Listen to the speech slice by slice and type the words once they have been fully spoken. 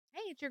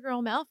it's your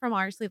girl Mel from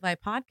our Sleep Life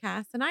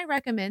podcast, and I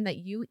recommend that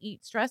you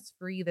eat stress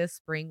free this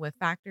spring with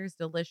Factor's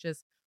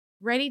delicious,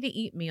 ready to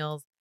eat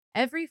meals.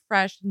 Every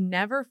fresh,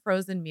 never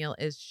frozen meal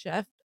is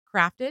chef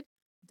crafted,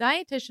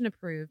 dietitian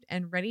approved,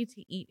 and ready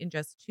to eat in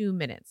just 2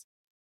 minutes.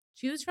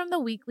 Choose from the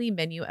weekly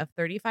menu of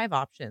 35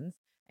 options,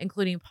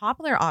 including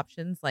popular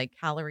options like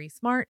Calorie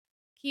Smart,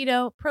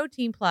 Keto,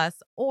 Protein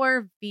Plus,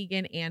 or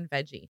Vegan and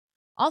Veggie.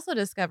 Also,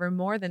 discover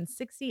more than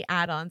 60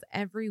 add ons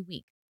every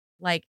week,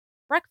 like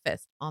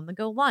breakfast, on the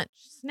go lunch,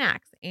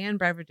 snacks, and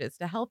beverages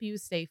to help you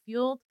stay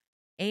fueled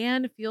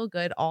and feel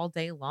good all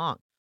day long.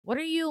 What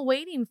are you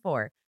waiting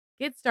for?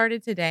 Get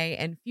started today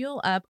and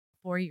fuel up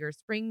for your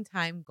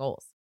springtime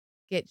goals.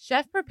 Get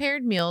chef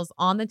prepared meals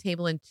on the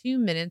table in 2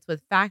 minutes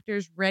with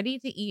Factor's ready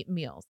to eat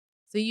meals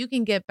so you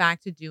can get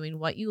back to doing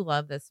what you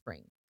love this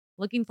spring.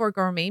 Looking for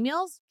gourmet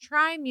meals?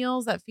 Try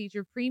meals that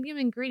feature premium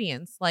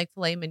ingredients like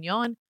filet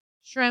mignon,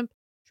 shrimp,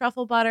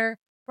 truffle butter,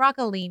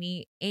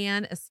 broccolini,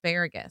 and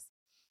asparagus.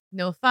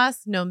 No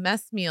fuss, no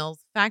mess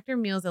meals. Factor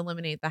meals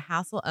eliminate the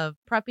hassle of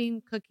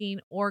prepping, cooking,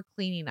 or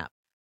cleaning up.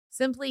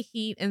 Simply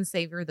heat and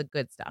savor the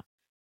good stuff.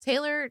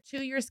 Tailor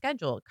to your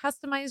schedule.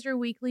 Customize your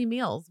weekly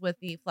meals with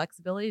the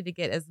flexibility to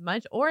get as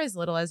much or as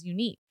little as you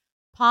need.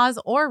 Pause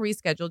or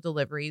reschedule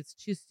deliveries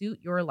to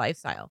suit your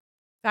lifestyle.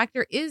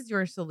 Factor is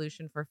your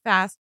solution for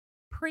fast,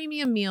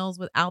 premium meals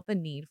without the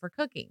need for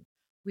cooking.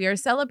 We are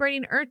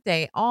celebrating Earth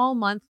Day all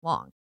month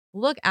long.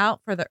 Look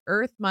out for the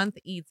Earth Month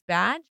Eats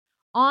badge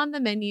on the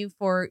menu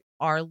for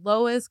our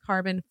lowest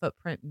carbon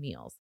footprint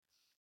meals.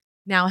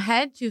 Now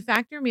head to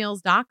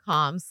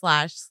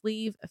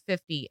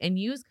factormeals.com/sleeve50 and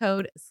use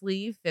code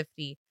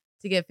sleeve50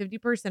 to get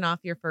 50%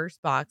 off your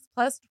first box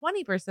plus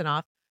 20%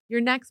 off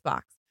your next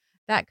box.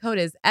 That code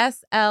is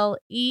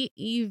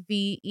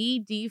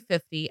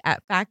SLEEVED50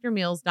 at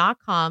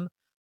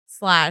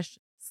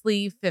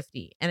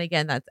factormeals.com/sleeve50. And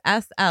again, that's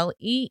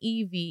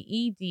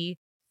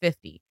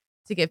SLEEVED50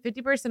 to get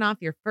 50% off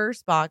your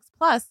first box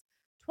plus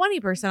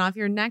 20% off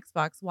your next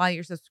box while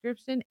your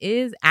subscription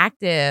is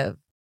active.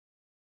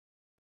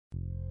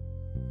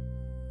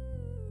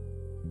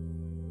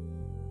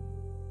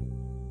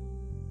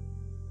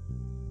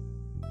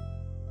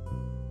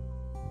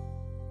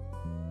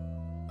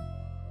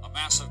 A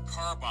massive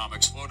car bomb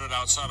exploded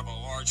outside of a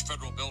large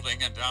federal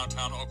building in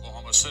downtown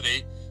Oklahoma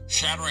City,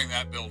 shattering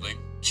that building,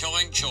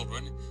 killing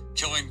children,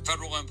 killing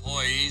federal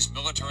employees,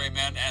 military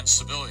men, and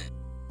civilians.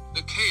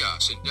 The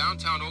chaos in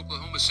downtown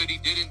Oklahoma City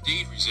did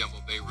indeed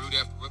resemble Beirut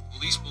after what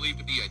police believe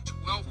to be a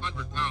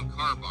 1,200-pound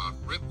car bomb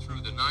ripped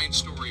through the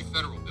 9-story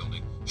federal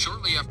building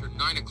shortly after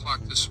 9 o'clock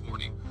this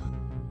morning.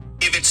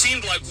 If it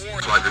seemed like war...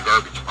 It's like a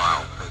garbage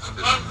pile. It's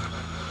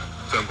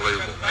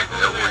unbelievable.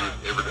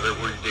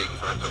 Everywhere you dig, you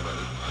find somebody.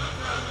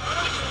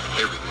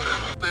 Everywhere.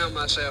 I found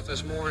myself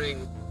this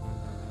morning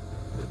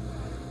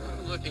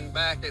looking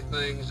back at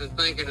things and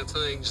thinking of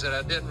things that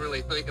I didn't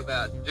really think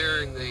about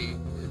during the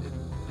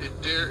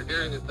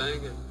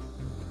thing,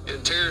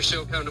 and tears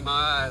still come to my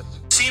eyes.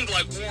 Seemed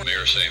like war. They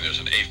are saying there's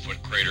an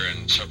 8-foot crater,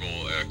 and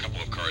a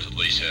couple of cars at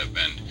least have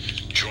been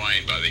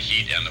joined by the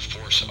heat and the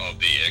force of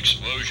the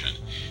explosion.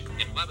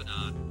 In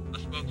Lebanon, a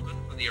spokesman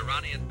for the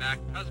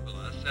Iranian-backed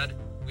Hezbollah said,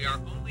 "We are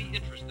only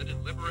interested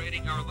in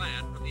liberating our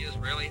land from the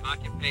Israeli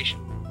occupation.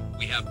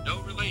 We have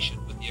no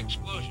relation with the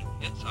explosion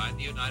inside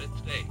the United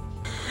States."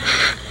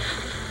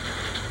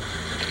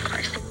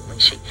 Of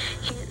course, he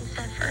didn't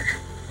suffer.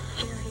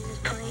 He was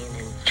playing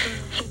and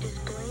he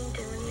just blinked,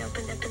 and when he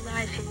opened up his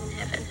eyes, he was in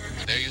heaven.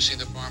 There you see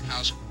the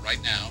farmhouse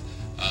right now.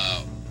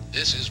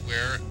 This is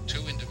where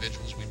 2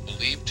 individuals, we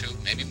believe 2,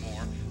 maybe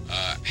more,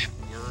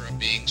 were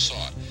being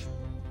sought.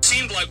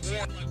 Seemed like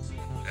war.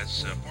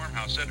 This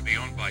farmhouse said to be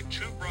owned by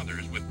 2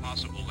 brothers with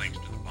possible links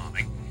to the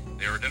bombing.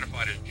 They are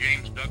identified as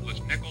James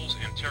Douglas Nichols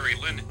and Terry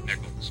Lynn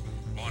Nichols.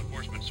 Law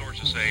enforcement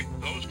sources say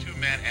those 2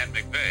 men and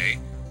McVeigh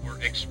were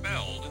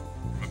expelled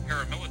from a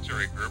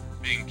paramilitary group for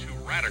being too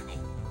radical.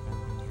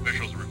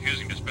 Officials are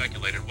refusing to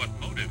speculate on what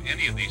motive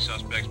any of these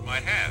suspects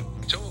might have.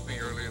 He told me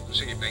earlier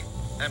this evening,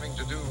 having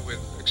to do with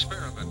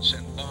experiments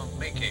in bomb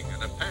making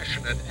and a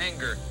passionate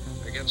anger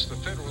against the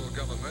federal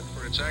government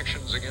for its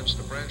actions against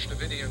the Branch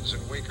Davidians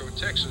in Waco,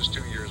 Texas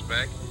 2 years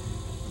back,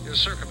 is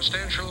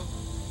circumstantial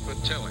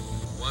but telling.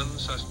 One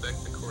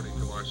suspect, according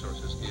to our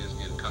sources, is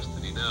in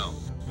custody now.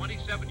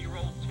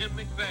 27-year-old Tim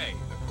McVeigh,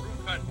 the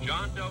crew-cut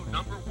John Doe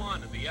number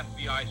 1 in the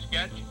FBI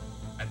sketch,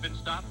 had been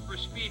stopped for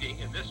speeding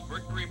in this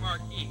Mercury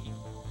Marquis,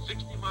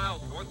 60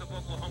 miles north of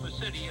Oklahoma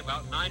City,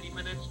 about 90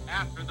 minutes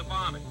after the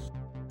bombing.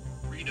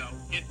 Reno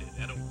hinted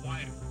at a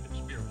wider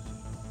conspiracy.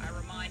 I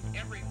remind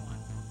everyone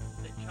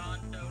that John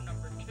Doe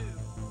number 2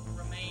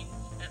 remains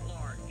at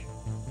large.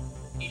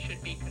 He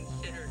should be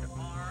considered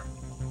armed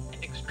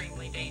and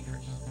extremely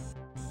dangerous.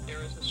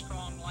 There is a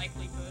strong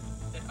likelihood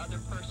that other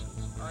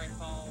persons are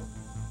involved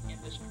in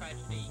this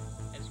tragedy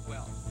as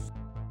well.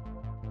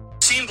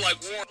 Seemed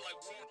like war.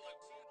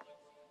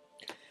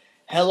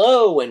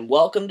 Hello and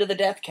welcome to the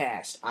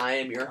Deathcast. I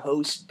am your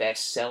host,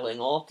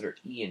 best-selling author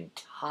Ian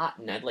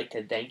Totten. I'd like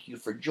to thank you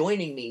for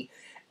joining me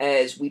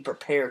as we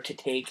prepare to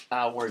take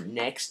our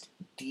next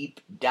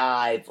deep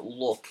dive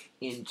look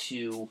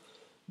into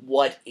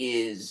what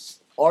is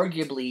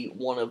arguably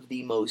one of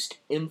the most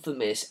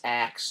infamous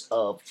acts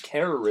of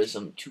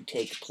terrorism to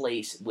take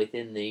place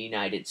within the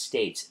United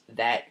States,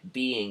 that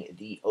being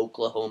the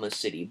Oklahoma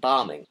City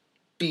bombing.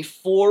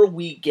 Before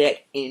we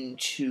get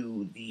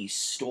into the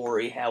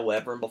story,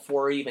 however, and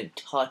before I even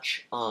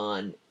touch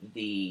on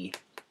the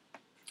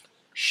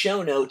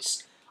show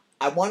notes,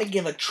 I want to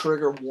give a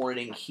trigger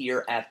warning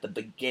here at the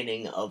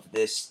beginning of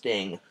this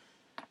thing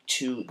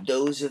to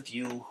those of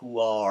you who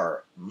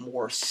are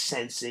more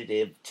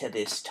sensitive to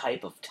this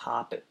type of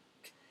topic.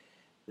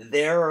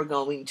 There are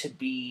going to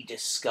be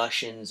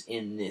discussions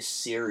in this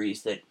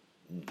series that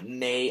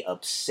may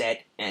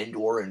upset and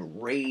or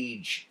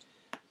enrage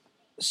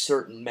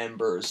certain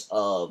members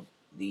of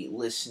the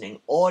listening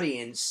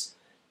audience,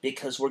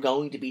 because we're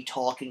going to be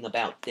talking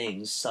about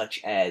things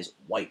such as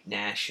white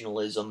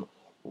nationalism,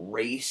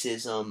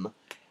 racism,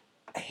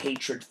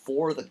 hatred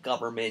for the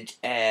government,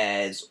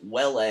 as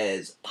well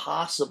as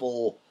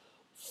possible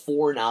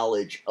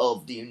foreknowledge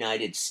of the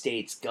United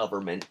States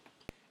government,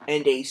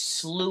 and a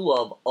slew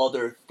of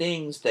other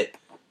things that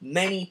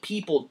many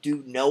people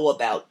do know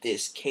about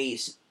this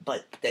case,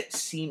 but that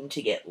seem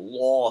to get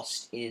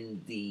lost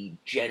in the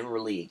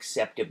generally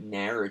accepted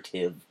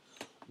narrative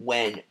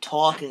when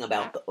talking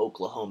about the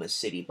Oklahoma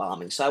City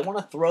bombing. So I want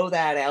to throw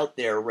that out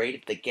there right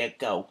at the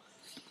get-go.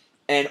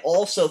 And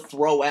also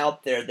throw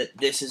out there that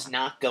this is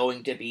not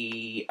going to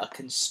be a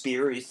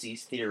conspiracy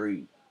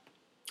theory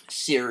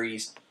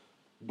series.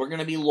 We're going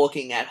to be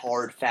looking at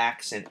hard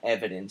facts and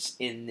evidence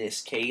in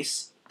this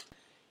case.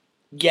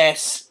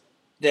 Yes,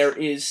 there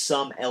is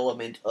some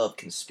element of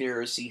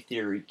conspiracy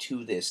theory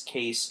to this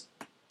case.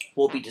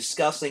 We'll be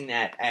discussing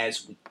that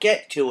as we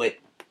get to it.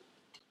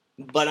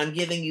 But I'm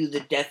giving you the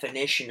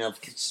definition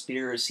of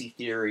conspiracy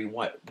theory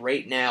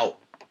right now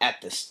at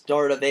the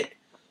start of it.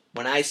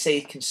 When I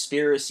say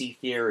conspiracy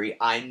theory,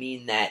 I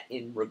mean that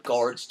in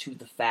regards to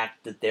the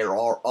fact that there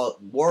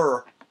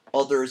were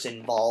others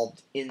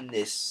involved in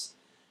this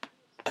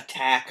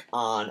attack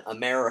on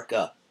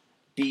America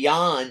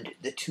beyond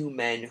the two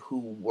men who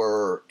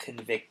were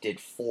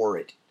convicted for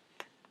it.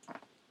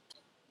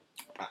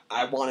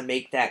 I want to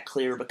make that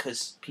clear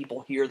because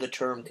people hear the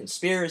term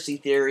conspiracy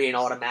theory and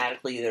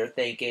automatically they're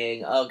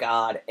thinking, oh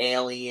God,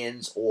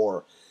 aliens,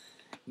 or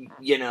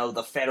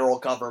the federal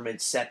government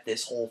set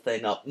this whole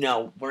thing up.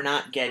 No, we're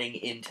not getting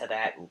into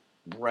that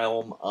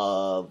realm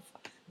of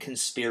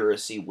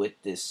conspiracy with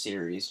this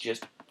series.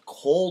 Just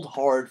cold,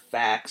 hard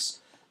facts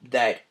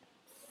that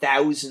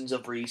thousands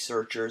of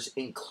researchers,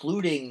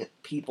 including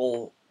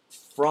people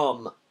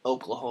from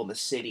Oklahoma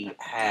City,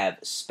 have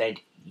spent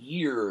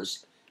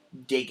years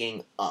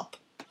digging up.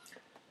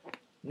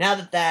 Now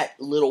that that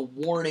little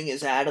warning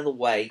is out of the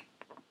way,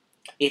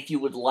 if you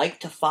would like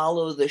to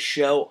follow the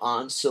show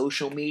on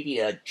social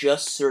media,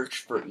 just search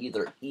for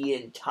either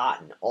Ian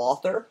Totten,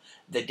 author,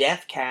 The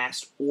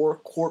Deathcast, or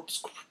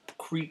Corpse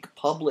Creek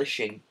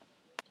Publishing.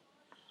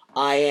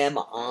 I am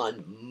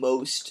on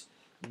most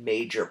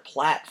major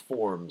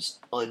platforms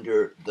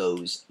under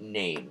those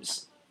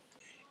names.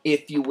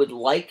 If you would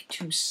like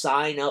to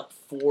sign up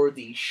for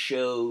the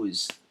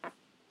show's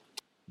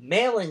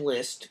mailing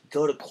list,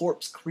 go to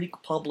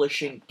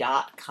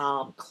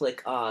CorpseCreekPublishing.com,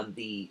 click on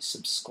the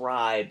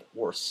subscribe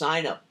or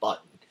sign up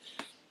button.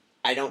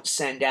 I don't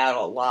send out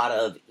a lot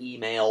of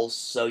emails,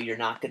 so you're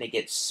not going to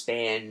get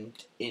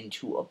spammed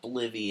into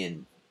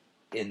oblivion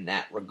in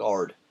that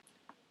regard.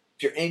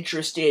 If you're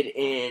interested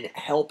in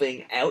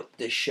helping out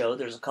this show,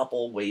 there's a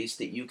couple of ways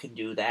that you can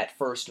do that.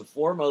 First and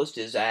foremost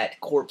is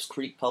at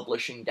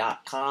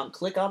CorpseCreekPublishing.com.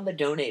 Click on the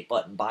donate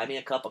button, buy me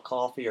a cup of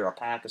coffee or a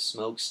pack of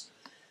smokes.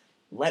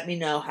 Let me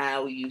know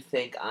how you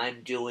think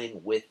I'm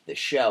doing with the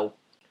show.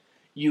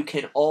 You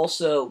can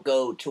also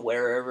go to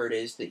wherever it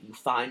is that you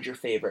find your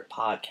favorite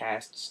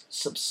podcasts,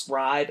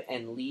 subscribe,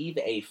 and leave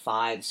a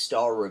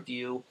 5-star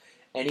review.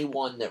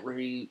 Anyone that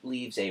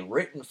leaves a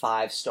written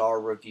 5-star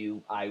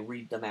review, I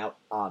read them out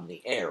on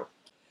the air.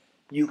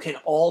 You can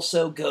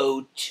also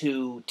go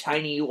to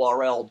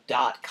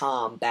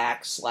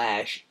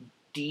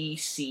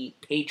tinyurl.com/DC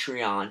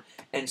Patreon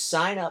and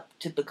sign up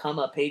to become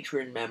a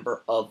Patreon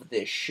member of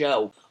this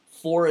show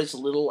for as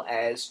little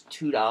as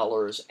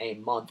 $2 a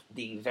month.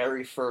 The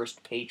very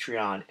first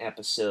Patreon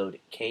episode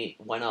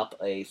went up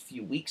a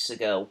few weeks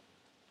ago,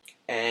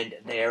 and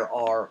there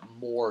are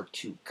more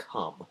to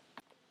come.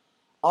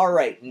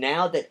 Alright,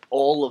 now that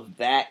all of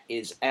that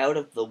is out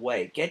of the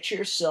way, get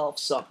yourself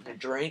something to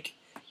drink,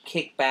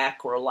 kick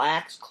back,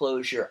 relax,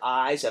 close your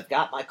eyes. I've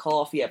got my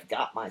coffee, I've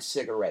got my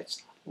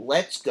cigarettes.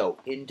 Let's go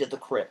into the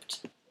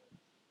crypt.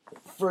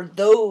 For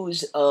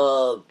those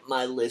of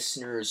my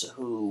listeners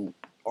who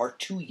are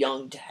too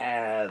young to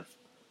have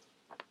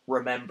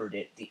remembered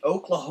it, the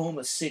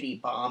Oklahoma City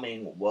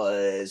bombing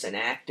was an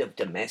act of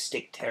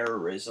domestic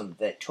terrorism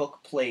that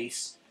took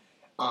place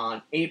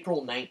on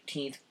April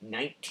 19th,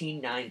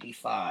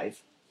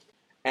 1995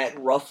 at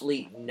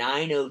roughly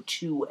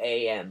 9:02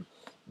 a.m.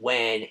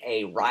 when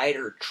a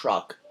Ryder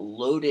truck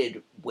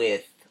loaded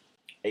with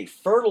a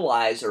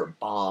fertilizer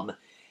bomb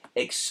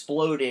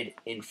exploded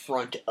in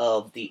front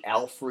of the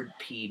Alfred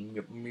P.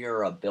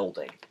 Murrah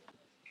building.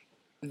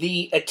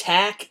 The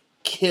attack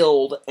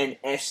killed an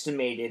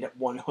estimated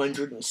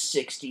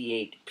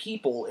 168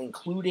 people,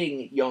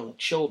 including young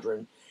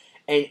children,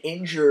 and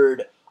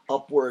injured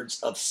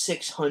upwards of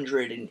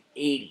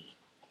 680.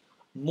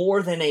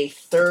 More than a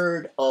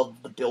third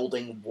of the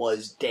building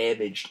was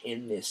damaged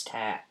in this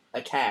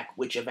attack,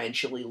 which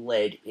eventually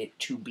led it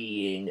to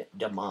being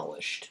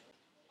demolished.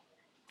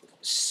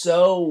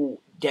 So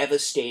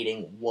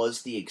devastating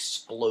was the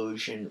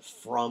explosion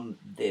from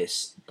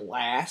this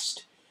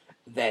blast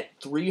that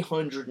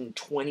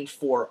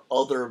 324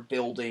 other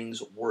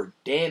buildings were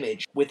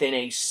damaged within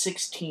a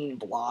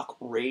 16-block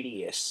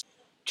radius.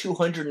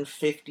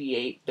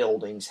 258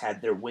 buildings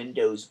had their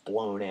windows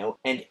blown out,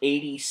 and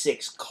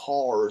 86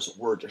 cars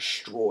were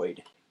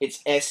destroyed.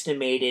 It's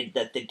estimated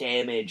that the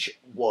damage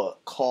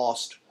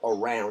cost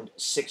around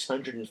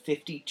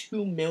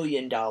 $652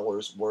 million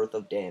worth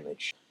of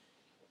damage.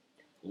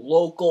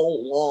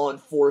 Local law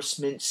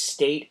enforcement,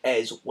 state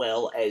as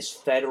well as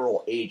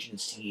federal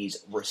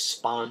agencies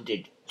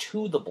responded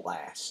to the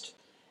blast,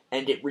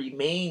 and it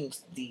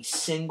remains the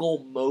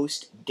single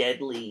most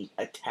deadly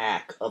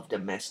attack of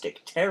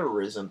domestic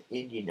terrorism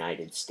in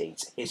United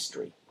States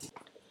history.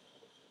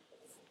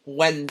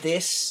 When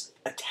this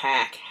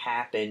attack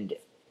happened,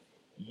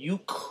 you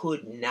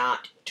could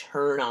not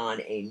turn on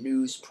a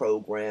news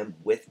program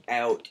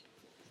without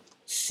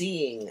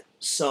seeing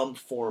some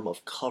form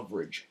of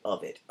coverage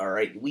of it.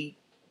 Alright, we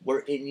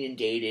were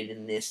inundated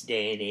in this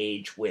day and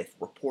age with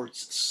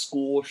reports of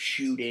school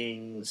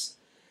shootings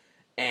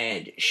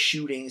and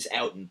shootings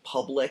out in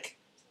public.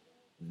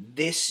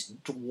 This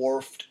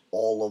dwarfed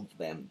all of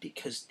them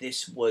because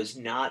this was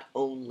not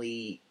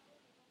only,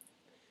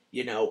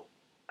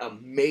 a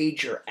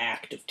major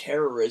act of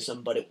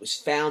terrorism, but it was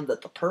found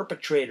that the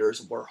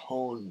perpetrators were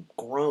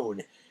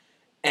homegrown,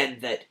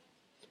 and that,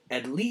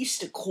 at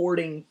least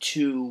according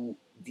to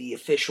the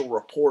official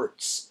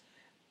reports,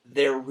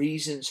 their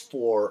reasons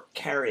for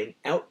carrying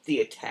out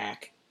the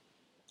attack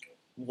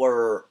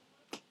were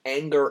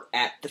anger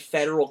at the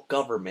federal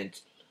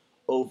government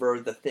over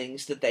the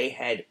things that they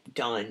had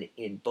done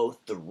in both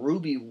the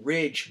Ruby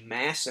Ridge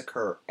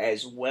massacre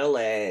as well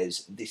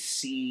as the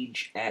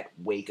siege at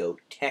Waco,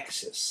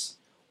 Texas.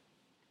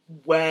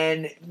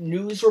 When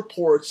news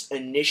reports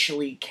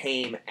initially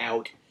came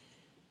out,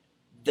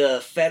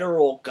 the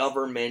federal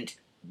government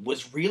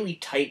was really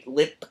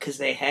tight-lipped because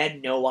they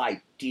had no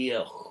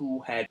idea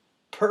who had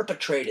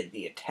perpetrated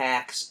the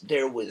attacks.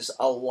 There was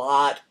a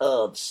lot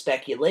of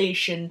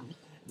speculation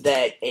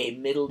that a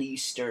Middle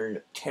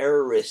Eastern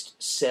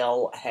terrorist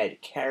cell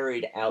had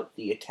carried out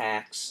the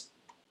attacks.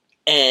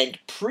 And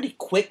pretty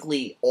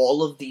quickly,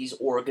 all of these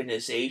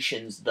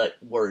organizations that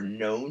were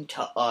known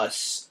to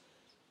us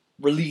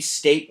released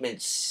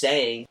statements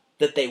saying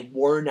that they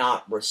were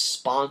not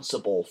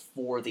responsible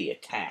for the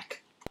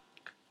attack.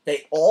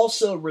 They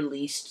also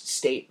released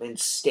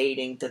statements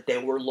stating that they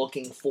were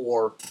looking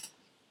for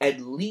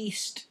at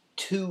least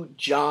 2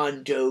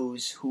 John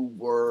Does who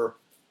were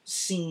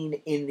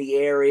seen in the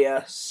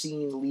area,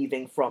 seen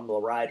leaving from the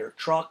Ryder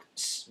truck,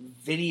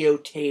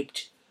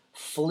 videotaped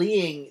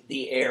fleeing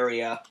the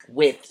area,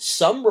 with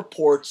some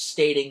reports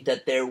stating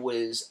that there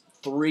was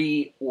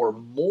 3 or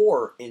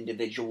more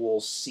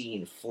individuals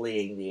seen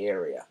fleeing the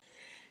area.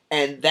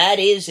 And that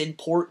is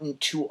important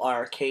to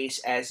our case,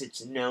 as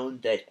it's known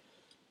that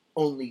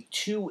only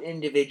 2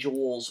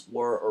 individuals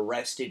were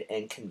arrested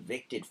and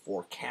convicted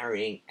for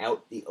carrying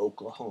out the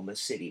Oklahoma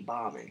City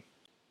bombing.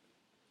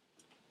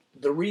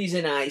 The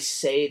reason I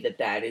say that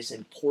that is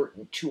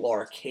important to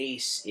our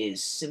case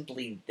is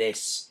simply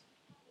this.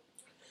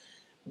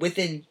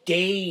 Within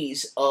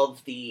days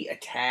of the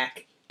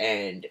attack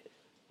and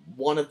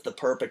one of the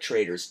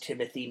perpetrators,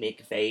 Timothy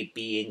McVeigh,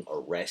 being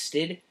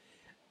arrested,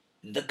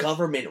 the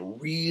government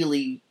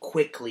really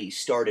quickly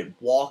started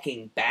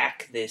walking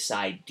back this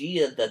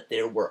idea that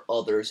there were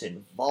others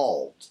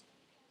involved.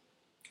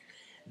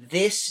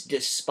 This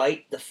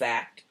despite the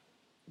fact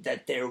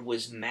that there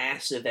was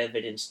massive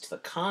evidence to the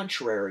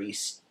contrary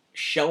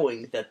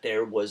showing that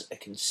there was a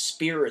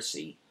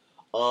conspiracy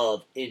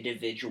of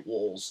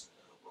individuals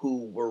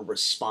who were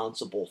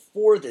responsible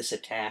for this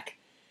attack.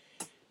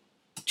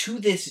 To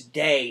this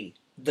day,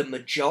 the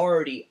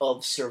majority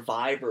of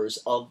survivors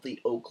of the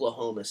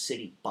Oklahoma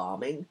City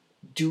bombing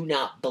do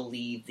not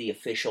believe the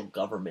official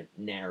government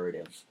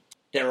narrative.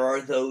 There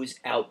are those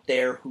out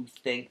there who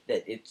think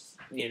that it's,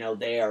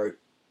 they are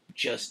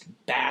just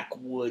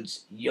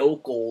backwoods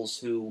yokels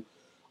who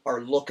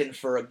are looking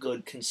for a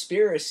good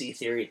conspiracy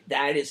theory.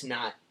 That is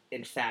not,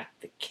 in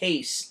fact, the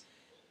case.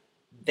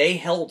 They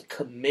held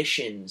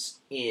commissions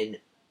in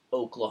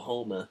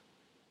Oklahoma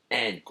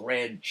and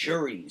grand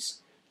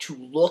juries to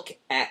look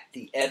at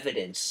the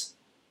evidence,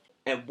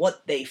 and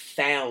what they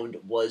found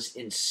was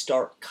in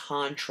stark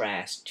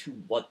contrast to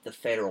what the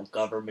federal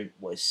government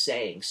was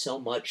saying, so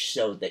much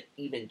so that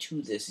even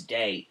to this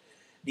day,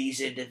 these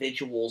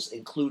individuals,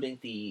 including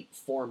the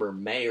former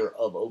mayor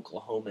of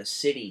Oklahoma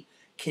City,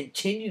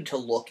 continue to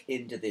look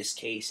into this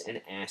case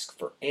and ask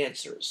for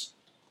answers.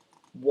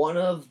 One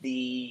of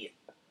the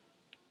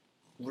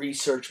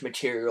research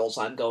materials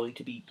I'm going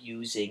to be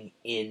using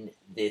in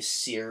this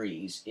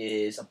series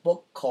is a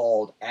book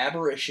called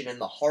Apparition in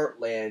the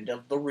Heartland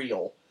of the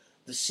Real: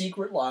 The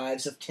Secret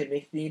Lives of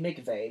Timothy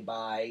McVeigh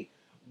by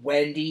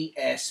Wendy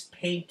S.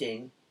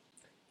 Painting,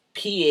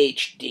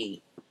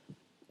 Ph.D.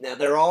 Now,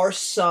 there are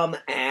some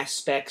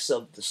aspects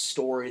of the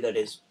story that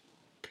is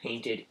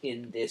painted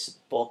in this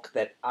book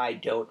that I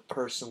don't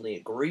personally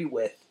agree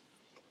with.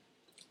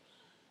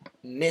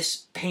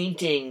 Miss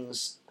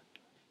Painting's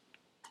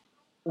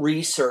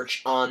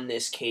research on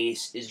this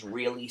case is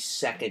really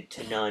second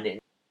to none.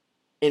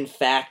 In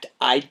fact,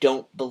 I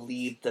don't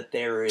believe that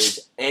there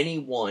is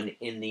anyone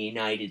in the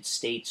United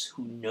States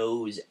who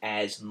knows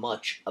as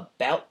much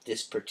about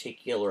this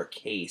particular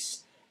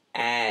case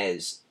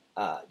as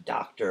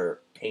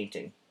Dr.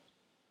 Painting.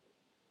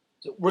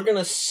 So we're going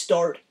to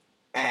start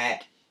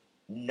at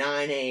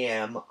 9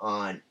 a.m.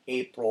 on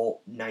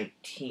April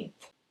 19th.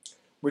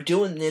 We're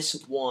doing this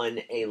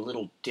one a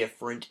little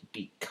different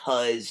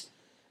because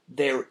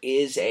there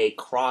is a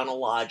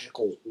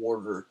chronological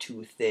order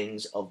to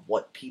things of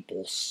what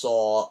people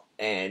saw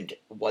and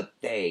what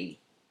they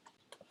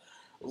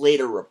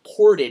later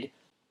reported.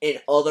 In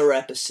other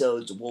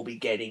episodes, we'll be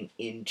getting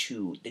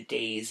into the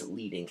days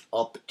leading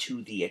up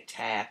to the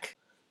attack.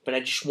 But I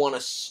just want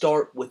to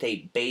start with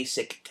a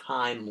basic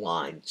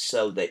timeline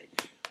so that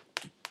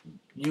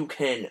you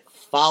can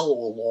follow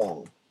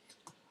along.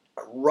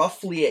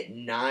 Roughly at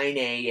 9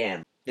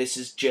 a.m., this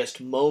is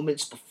just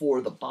moments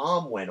before the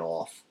bomb went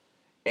off,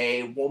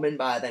 a woman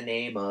by the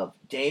name of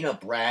Dana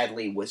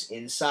Bradley was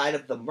inside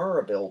of the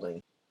Murrah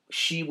building.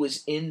 She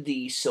was in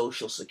the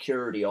Social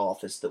Security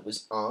office that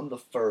was on the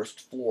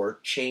first floor,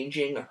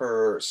 changing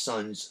her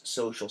son's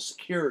Social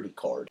Security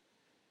card.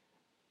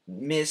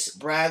 Miss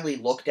Bradley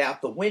looked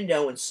out the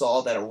window and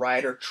saw that a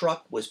Ryder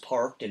truck was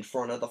parked in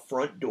front of the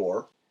front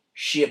door.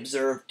 She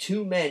observed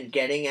two men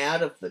getting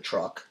out of the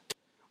truck,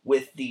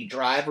 with the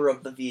driver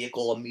of the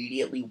vehicle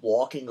immediately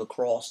walking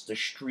across the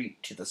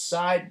street to the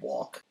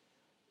sidewalk.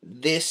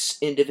 This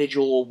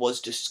individual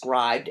was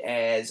described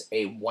as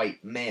a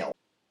white male.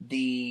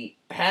 The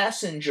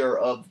passenger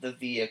of the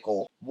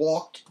vehicle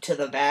walked to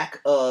the back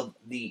of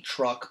the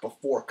truck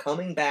before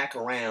coming back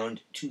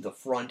around to the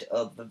front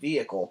of the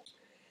vehicle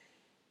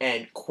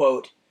and,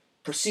 quote,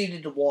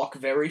 proceeded to walk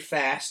very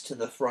fast to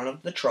the front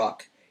of the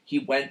truck. He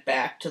went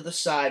back to the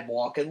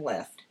sidewalk and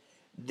left.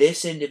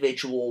 This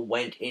individual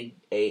went in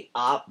the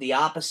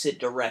opposite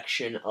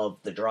direction of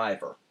the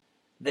driver.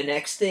 The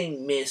next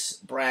thing Miss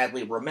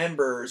Bradley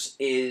remembers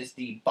is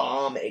the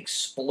bomb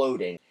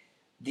exploding.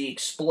 The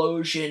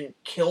explosion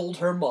killed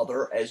her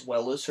mother as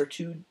well as her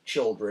two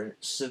children,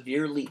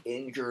 severely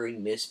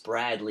injuring Miss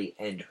Bradley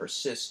and her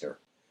sister.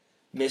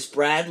 Miss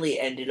Bradley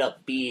ended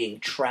up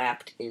being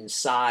trapped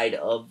inside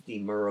of the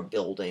Murrah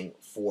building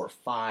for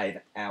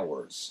 5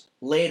 hours.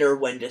 Later,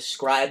 when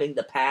describing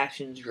the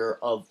passenger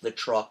of the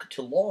truck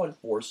to law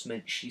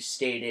enforcement, she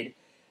stated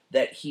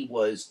that he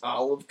was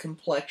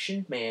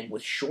olive-complexioned man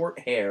with short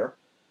hair,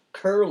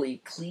 curly,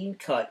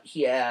 clean-cut.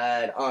 He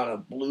had on a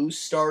blue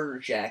starter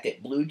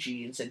jacket, blue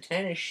jeans, and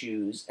tennis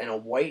shoes, and a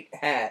white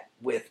hat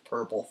with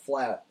purple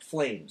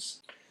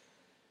flames.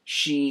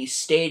 She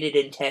stated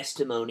in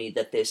testimony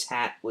that this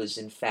hat was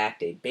in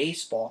fact a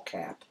baseball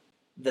cap,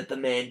 that the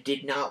man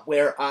did not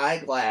wear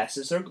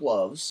eyeglasses or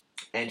gloves,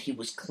 and he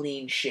was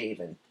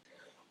clean-shaven.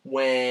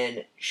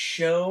 When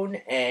shown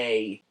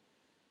a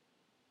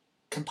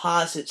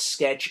composite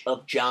sketch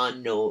of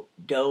John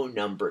Doe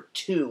number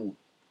 2,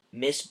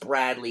 Miss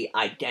Bradley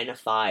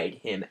identified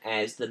him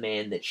as the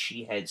man that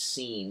she had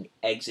seen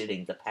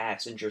exiting the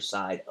passenger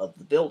side of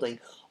the building,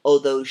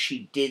 although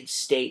she did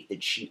state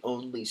that she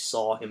only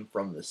saw him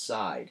from the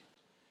side.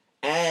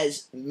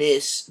 As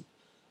Miss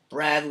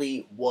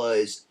Bradley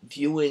was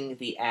viewing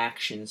the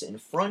actions in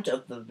front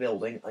of the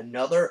building,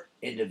 another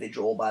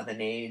individual by the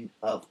name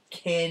of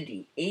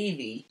Candy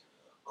Avey,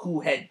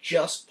 who had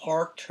just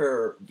parked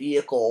her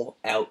vehicle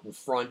out in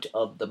front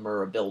of the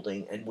Murrah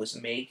building and was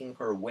making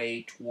her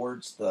way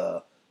towards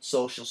the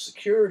Social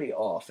Security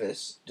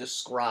office,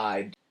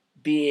 described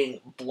being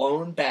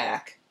blown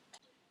back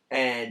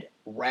and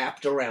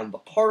wrapped around the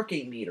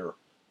parking meter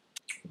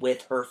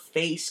with her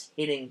face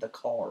hitting the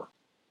car.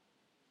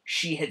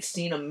 She had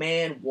seen a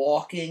man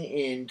walking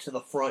into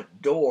the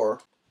front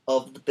door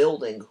of the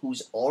building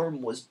whose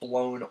arm was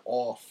blown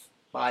off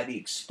by the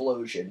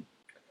explosion.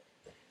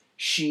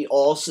 She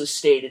also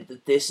stated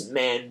that this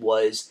man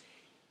was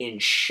in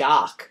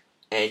shock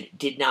and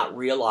did not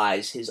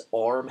realize his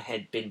arm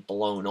had been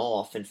blown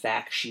off. In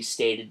fact, she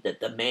stated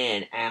that the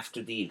man,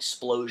 after the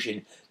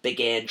explosion,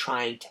 began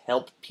trying to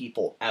help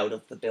people out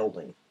of the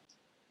building.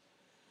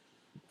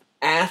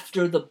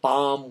 After the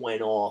bomb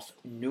went off,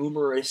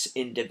 numerous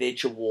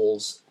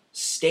individuals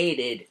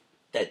stated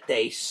that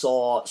they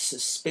saw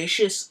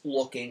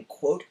suspicious-looking,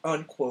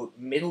 quote-unquote,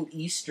 Middle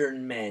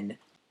Eastern men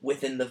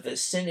within the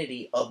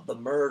vicinity of the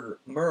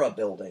Murrah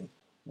building,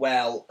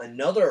 while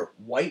another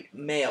white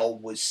male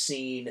was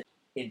seen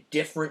in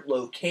different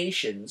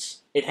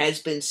locations. It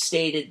has been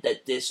stated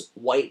that this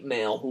white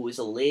male, who was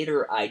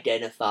later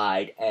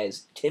identified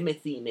as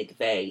Timothy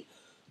McVeigh,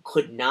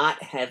 could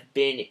not have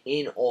been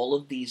in all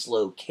of these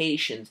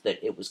locations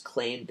that it was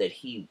claimed that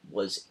he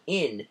was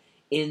in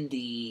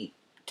the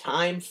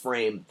time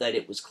frame that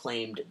it was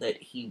claimed that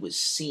he was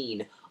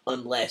seen,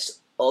 unless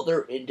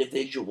other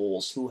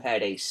individuals who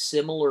had a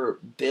similar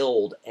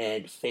build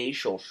and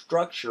facial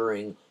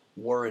structuring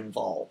were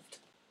involved.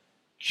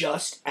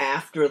 Just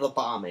after the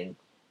bombing,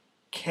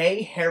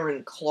 Kay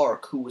Heron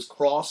Clark, who was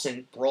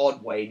crossing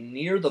Broadway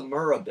near the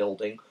Murrah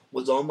building,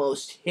 was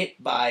almost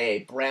hit by a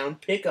brown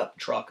pickup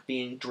truck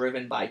being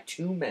driven by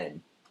two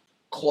men.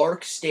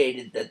 Clark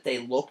stated that they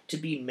looked to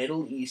be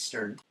Middle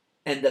Eastern,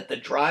 and that the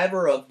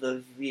driver of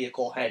the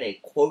vehicle had a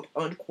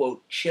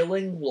quote-unquote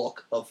chilling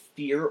look of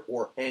fear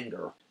or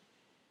anger.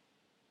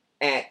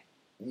 At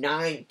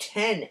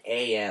 9:10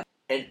 a.m.,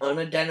 an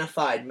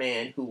unidentified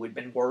man who had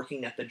been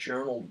working at the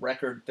Journal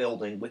Record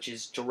building, which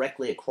is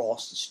directly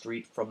across the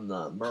street from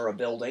the Murrah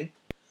building,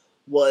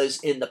 was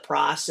in the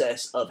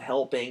process of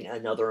helping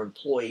another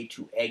employee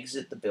to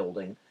exit the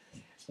building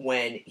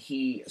when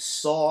he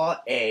saw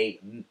a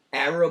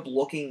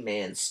Arab-looking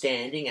man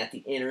standing at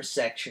the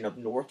intersection of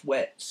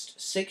Northwest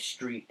 6th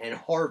Street and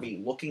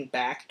Harvey looking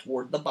back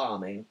toward the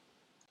bombing,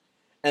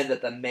 and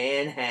that the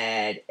man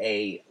had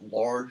a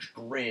large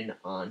grin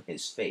on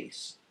his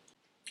face.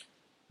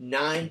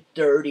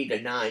 9:30 to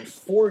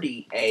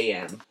 9:40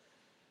 a.m.,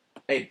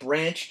 a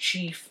branch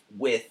chief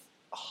with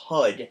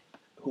HUD,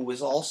 who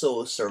was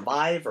also a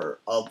survivor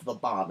of the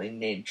bombing,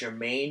 named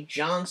Jermaine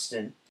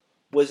Johnston,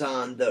 was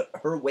on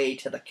her way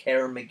to the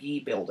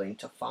Kerr-McGee building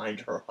to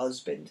find her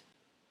husband.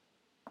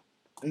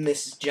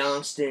 Mrs.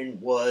 Johnston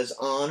was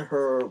on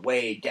her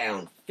way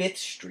down 5th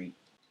Street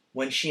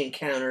when she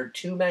encountered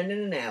two men in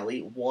an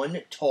alley,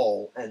 one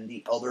tall and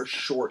the other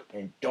short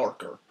and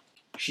darker.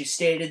 She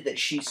stated that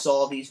she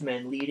saw these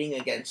men leaning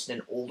against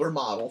an older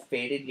model,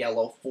 faded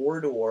yellow,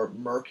 four-door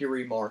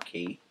Mercury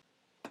Marquis.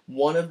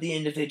 One of the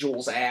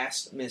individuals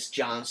asked Miss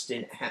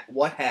Johnston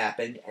what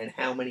happened and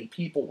how many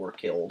people were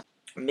killed.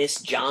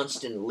 Miss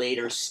Johnston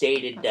later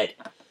stated that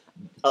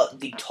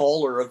the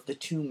taller of the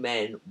two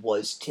men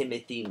was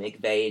Timothy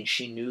McVeigh, and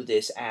she knew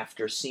this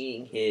after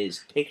seeing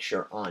his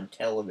picture on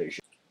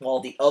television, while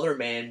the other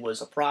man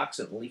was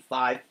approximately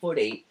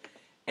 5'8"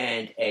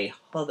 and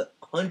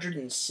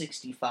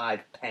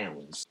 165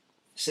 pounds.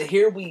 So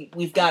here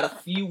we've got a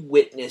few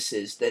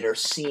witnesses that are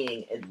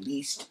seeing at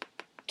least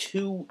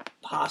two,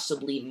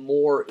 possibly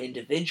more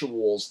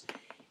individuals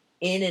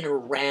in and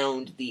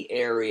around the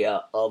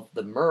area of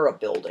the Murrah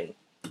building,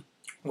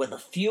 with a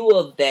few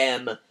of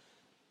them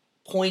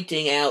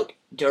pointing out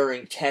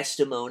during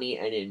testimony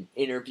and in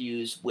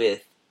interviews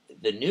with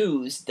the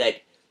news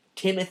that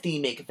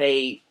Timothy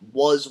McVeigh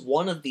was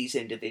one of these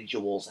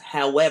individuals.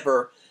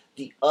 However,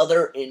 the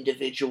other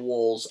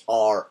individuals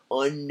are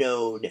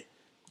unknown,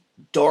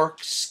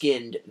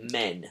 dark-skinned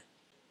men.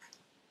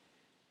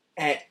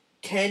 At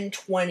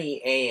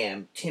 10:20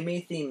 a.m.,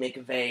 Timothy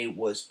McVeigh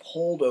was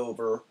pulled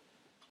over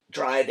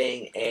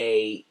driving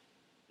a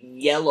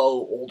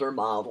yellow older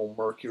model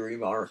Mercury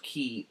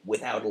Marquis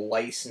without a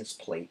license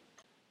plate.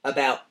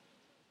 About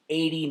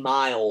 80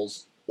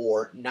 miles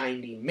or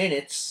 90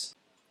 minutes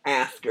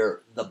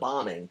after the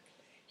bombing,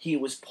 he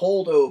was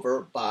pulled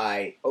over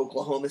by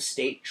Oklahoma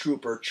State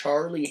Trooper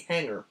Charlie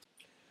Henger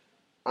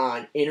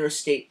on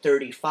Interstate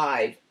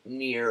 35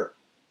 near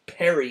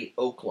Perry,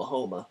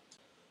 Oklahoma.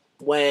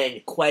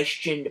 When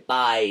questioned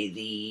by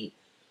the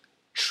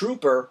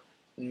trooper,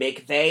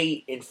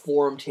 McVeigh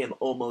informed him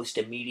almost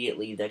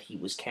immediately that he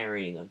was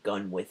carrying a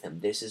gun with him.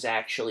 This is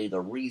actually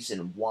the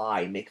reason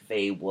why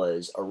McVeigh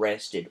was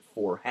arrested,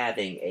 for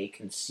having a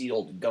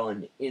concealed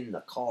gun in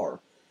the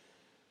car.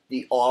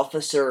 The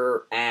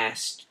officer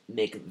asked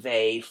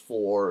McVeigh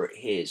for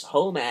his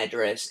home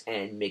address,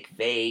 and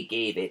McVeigh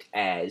gave it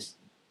as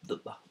the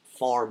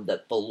farm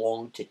that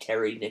belonged to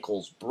Terry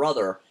Nichols'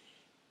 brother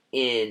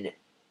in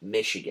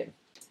Michigan.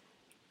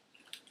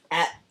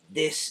 At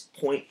this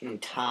point in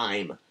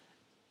time,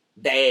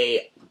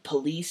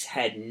 police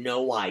had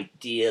no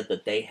idea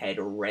that they had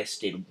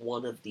arrested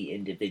one of the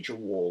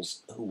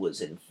individuals who was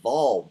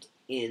involved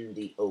in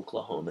the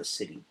Oklahoma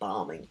City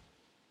bombing.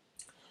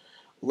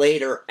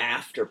 Later,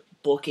 after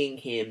booking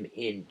him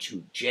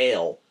into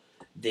jail,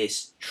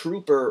 this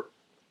trooper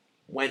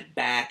went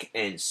back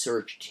and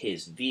searched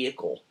his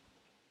vehicle.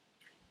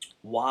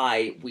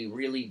 Why, we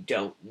really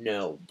don't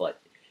know,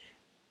 but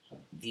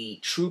the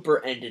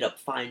trooper ended up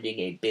finding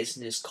a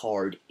business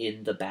card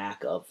in the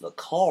back of the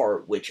car,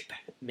 which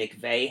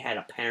McVeigh had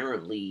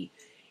apparently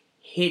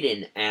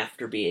hidden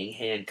after being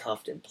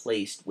handcuffed and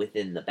placed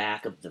within the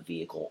back of the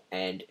vehicle.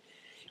 And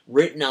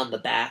written on the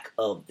back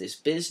of this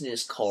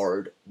business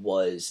card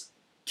was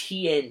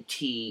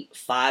TNT,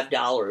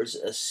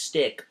 $5 a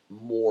stick,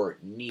 more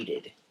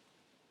needed.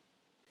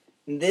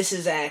 This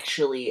is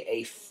actually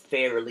a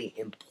fairly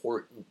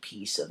important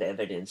piece of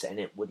evidence, and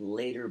it would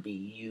later be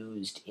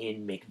used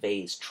in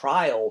McVeigh's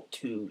trial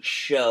to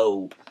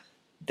show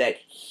that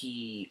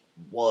he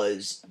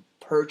was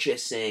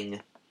purchasing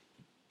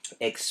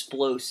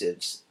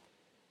explosives.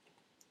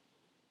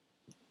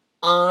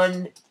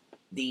 On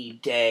the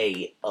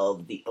day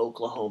of the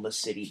Oklahoma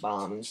City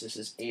bombings, this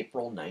is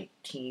April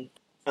 19th,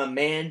 a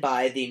man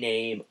by the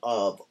name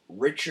of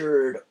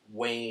Richard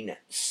Wayne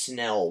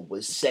Snell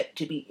was set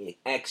to be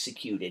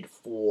executed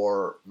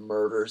for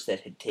murders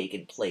that had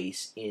taken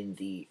place in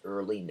the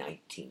early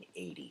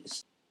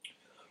 1980s.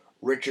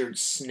 Richard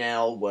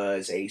Snell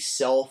was a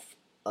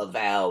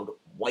self-avowed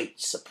white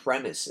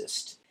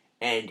supremacist,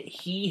 and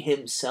he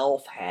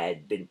himself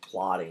had been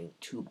plotting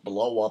to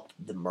blow up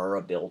the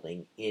Murrah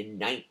building in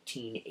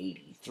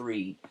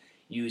 1983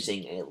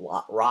 using a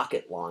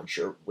rocket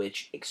launcher,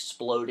 which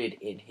exploded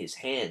in his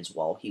hands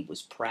while he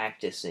was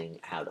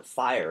practicing how to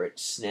fire it.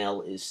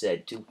 Snell is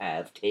said to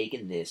have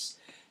taken this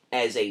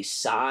as a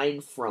sign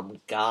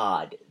from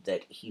God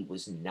that he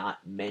was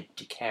not meant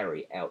to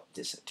carry out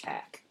this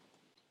attack.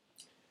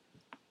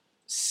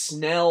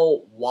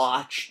 Snell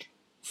watched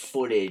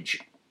footage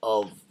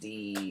of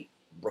the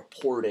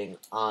reporting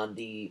on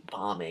the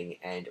bombing,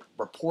 and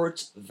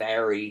reports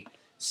vary.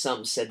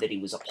 Some said that he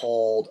was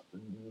appalled,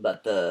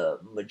 but the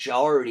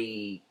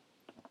majority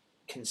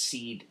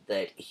concede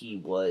that he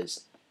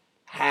was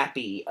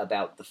happy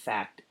about the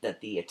fact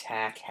that the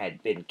attack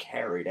had been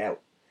carried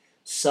out.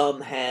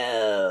 Some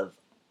have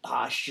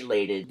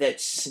postulated that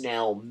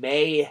Snell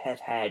may have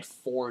had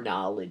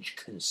foreknowledge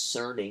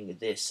concerning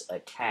this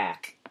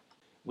attack,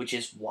 which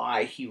is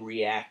why he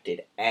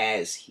reacted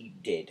as he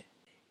did.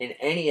 In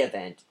any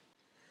event,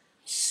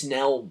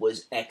 Snell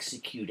was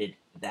executed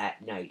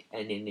that night,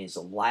 and in his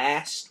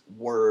last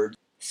words,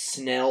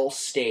 Snell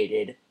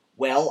stated,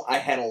 "Well, I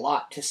had a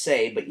lot to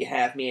say, but you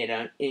have me at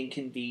an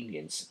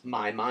inconvenience.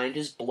 My mind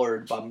is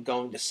blurred, but I'm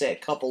going to say a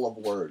couple of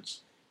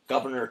words.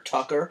 Governor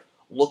Tucker,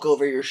 look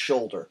over your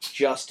shoulder.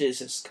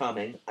 Justice is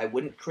coming. I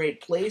wouldn't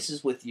trade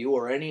places with you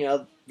or any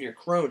of your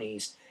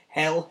cronies.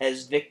 Hell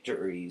has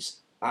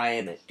victories. I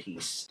am at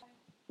peace."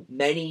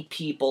 Many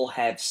people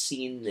have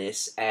seen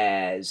this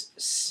as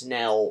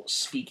Snell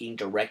speaking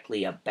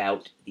directly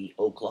about the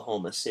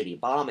Oklahoma City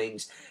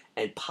bombings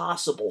and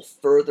possible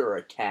further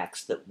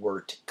attacks that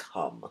were to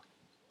come.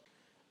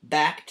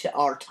 Back to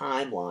our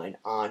timeline,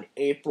 on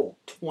April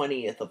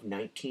 20th of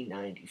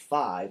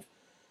 1995,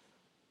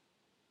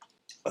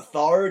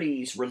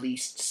 authorities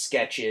released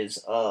sketches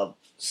of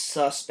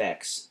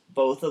suspects,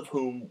 both of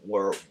whom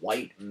were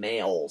white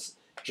males,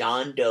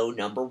 John Doe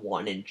number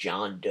 1 and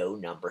John Doe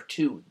number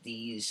 2.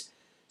 These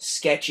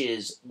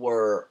sketches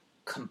were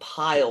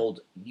compiled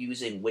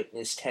using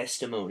witness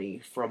testimony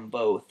from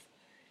both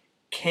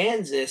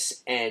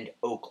Kansas and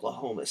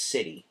Oklahoma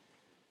City.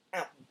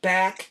 Now,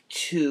 back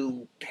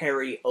to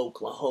Perry,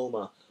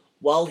 Oklahoma.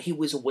 While he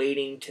was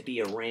waiting to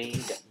be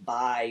arraigned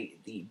by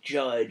the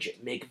judge,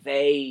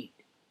 McVeigh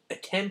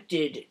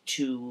attempted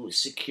to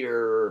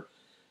secure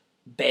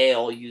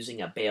bail using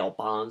a bail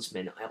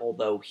bondsman,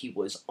 although he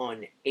was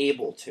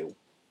unable to.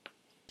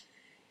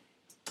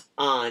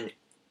 On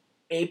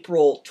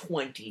April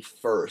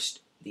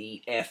 21st,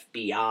 the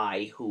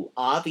FBI, who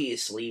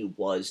obviously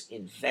was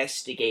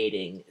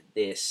investigating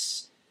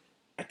this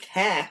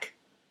attack,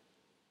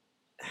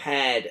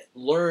 had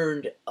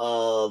learned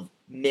of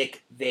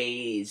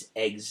McVeigh's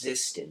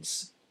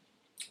existence,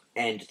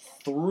 and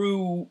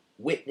through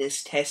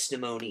witness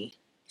testimony,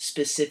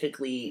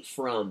 specifically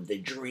from the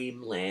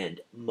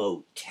Dreamland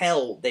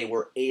Motel, they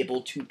were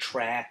able to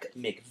track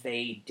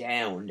McVeigh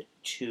down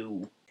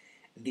to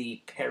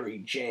the Perry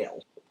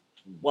jail.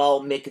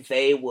 While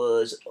McVeigh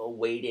was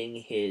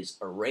awaiting his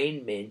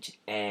arraignment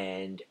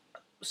and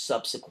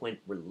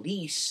subsequent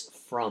release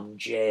from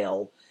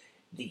jail,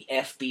 the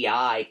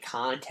FBI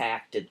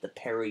contacted the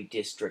Perry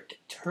District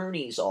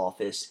Attorney's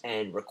Office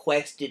and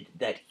requested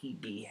that he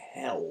be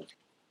held.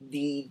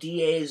 The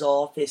DA's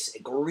office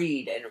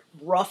agreed, and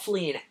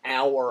roughly an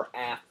hour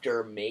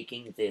after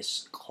making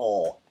this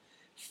call,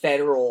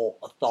 federal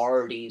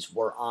authorities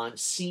were on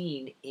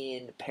scene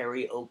in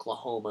Perry,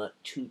 Oklahoma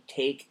to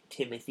take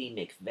Timothy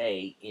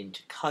McVeigh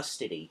into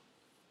custody.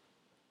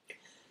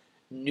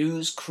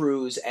 News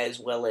crews as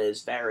well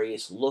as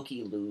various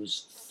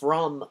looky-loos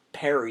from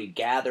Perry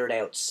gathered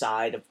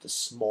outside of the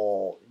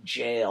small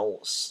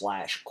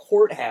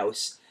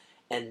jail/courthouse,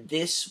 and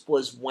this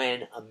was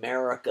when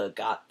America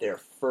got their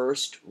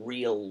first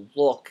real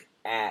look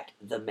at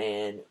the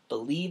man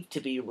believed to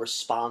be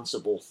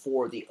responsible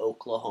for the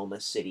Oklahoma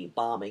City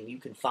bombing. You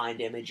can find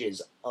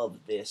images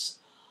of this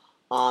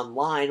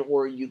online,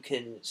 or you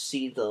can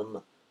see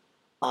them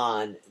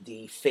on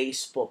the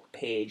Facebook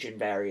page and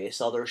various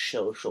other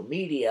social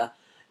media.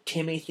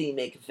 Timothy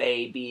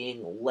McVeigh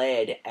being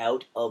led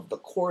out of the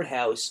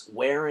courthouse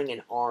wearing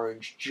an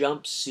orange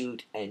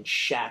jumpsuit and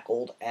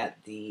shackled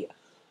at the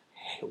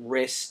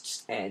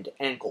wrists and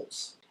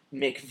ankles.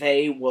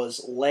 McVeigh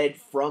was led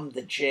from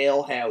the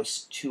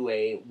jailhouse to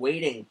a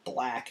waiting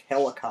black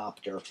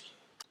helicopter,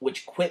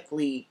 which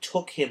quickly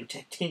took him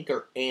to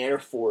Tinker Air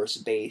Force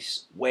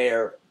Base,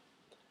 where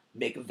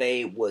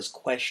McVeigh was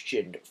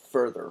questioned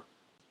further.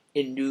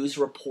 In news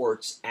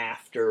reports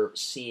after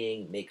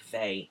seeing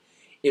McVeigh,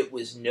 It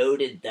was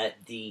noted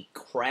that the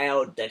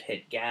crowd that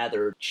had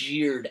gathered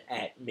jeered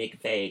at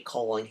McVeigh,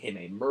 calling him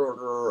a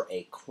murderer,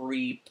 a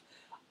creep,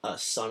 a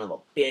son of a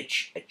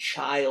bitch, a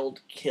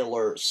child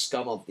killer,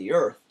 scum of the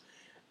earth.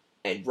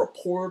 And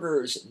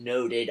reporters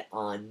noted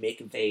on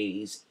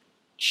McVeigh's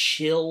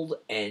chilled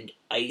and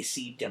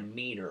icy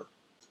demeanor.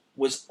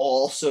 Was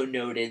also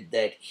noted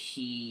that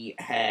he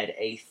had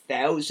a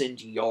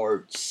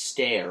 1,000-yard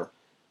stare,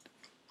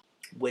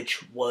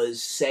 which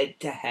was said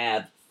to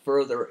have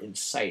further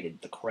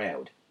incited the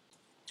crowd.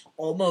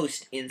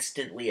 Almost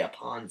instantly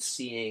upon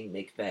seeing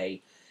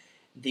McVeigh,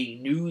 the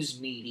news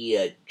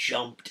media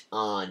jumped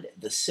on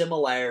the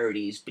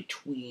similarities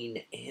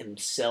between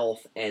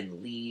himself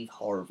and Lee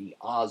Harvey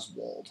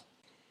Oswald.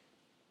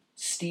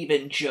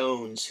 Stephen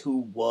Jones, who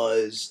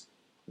was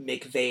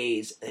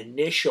McVeigh's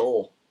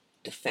initial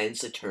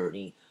defense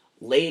attorney,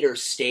 later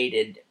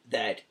stated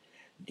that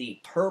the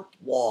perp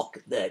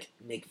walk that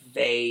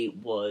McVeigh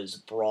was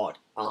brought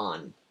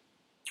on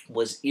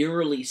was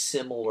eerily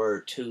similar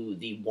to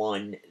the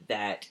one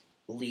that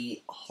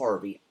Lee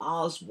Harvey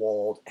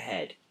Oswald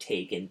had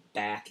taken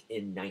back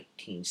in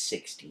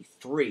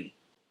 1963,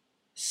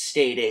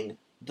 stating,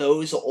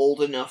 "Those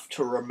old enough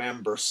to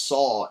remember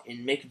saw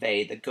in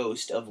McVeigh the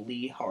ghost of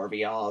Lee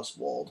Harvey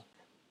Oswald,"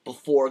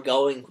 before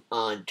going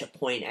on to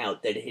point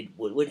out that it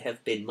would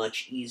have been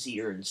much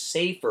easier and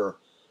safer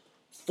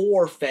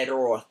for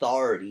federal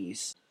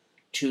authorities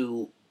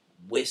to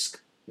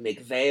whisk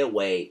McVeigh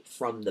away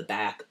from the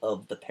back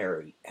of the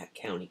Perry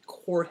County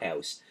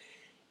Courthouse.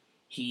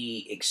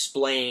 He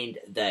explained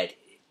that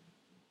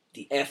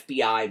the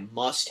FBI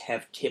must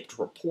have tipped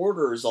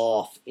reporters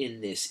off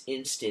in this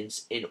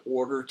instance in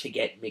order to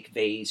get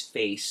McVeigh's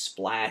face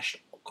splashed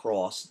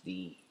across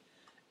the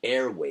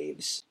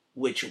airwaves,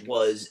 which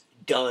was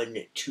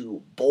done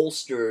to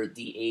bolster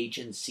the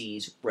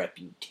agency's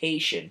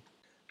reputation,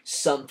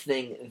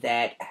 something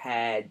that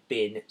had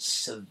been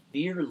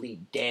severely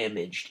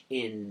damaged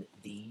in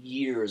the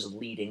years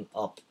leading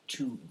up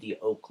to the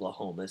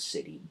Oklahoma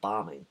City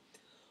bombing.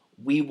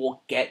 We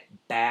will get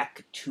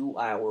back to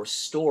our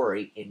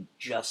story in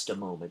just a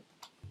moment.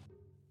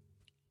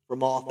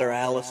 From author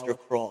Alistair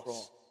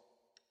Cross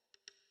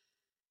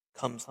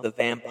comes the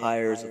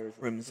Vampires of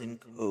Crimson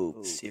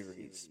Cove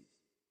series.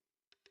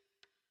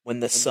 When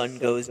the sun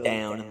goes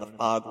down and the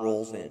fog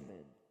rolls in,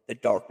 the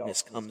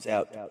darkness comes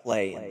out to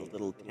play in the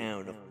little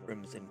town of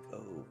Crimson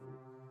Cove.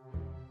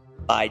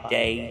 By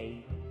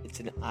day, it's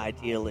an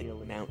idyllic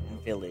mountain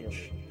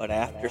village, but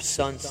after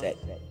sunset,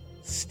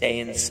 stay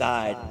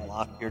inside and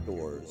lock your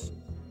doors.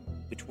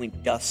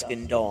 Between dusk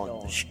and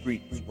dawn, the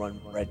streets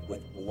run red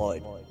with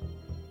blood.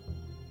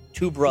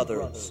 Two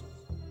brothers,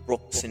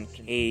 Brooks and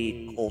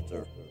Cade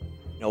Coulter,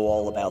 know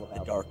all about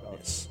the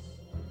darkness.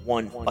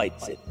 One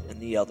fights it, and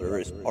the other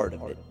is part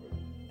of it.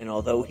 And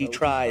although he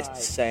tries to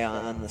stay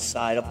on the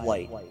side of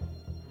light,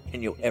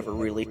 can you ever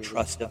really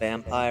trust a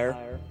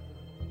vampire?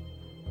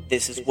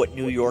 This is what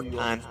New York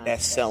Times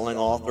best-selling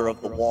author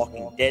of the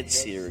Walking Dead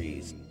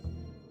series,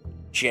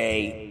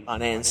 Jay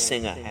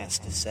Bonansinga, has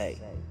to say.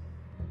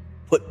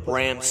 Put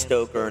Bram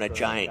Stoker in a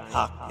giant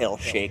cocktail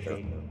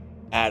shaker,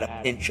 add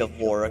a pinch of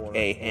Laura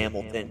K.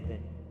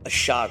 Hamilton, a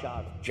shot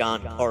of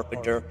John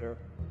Carpenter,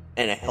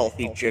 and a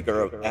healthy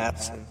jigger of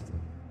absinthe,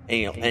 and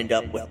you'll end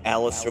up with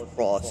Alistair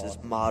Cross's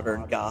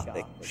modern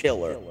gothic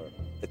chiller,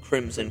 The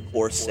Crimson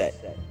Corset,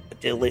 a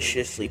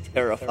deliciously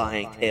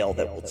terrifying tale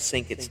that will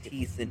sink its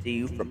teeth into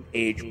you from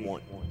page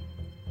 1.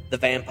 The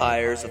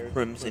Vampires of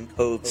Crimson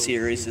Cove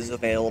series is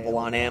available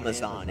on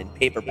Amazon in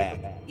paperback,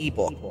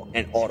 ebook,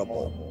 and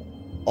Audible.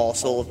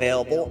 Also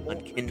available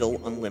on Kindle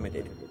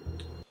Unlimited.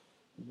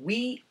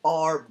 We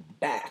are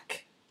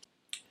back.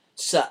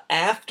 So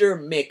after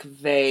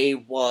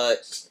McVeigh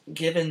was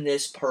given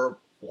this perp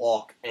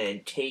walk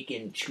and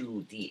taken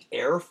to the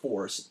Air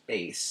Force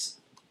Base,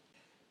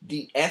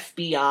 the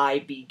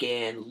FBI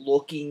began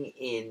looking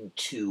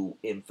into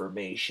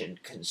information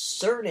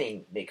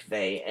concerning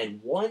McVeigh,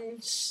 and one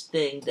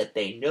thing that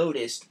they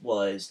noticed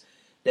was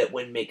that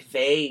when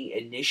McVeigh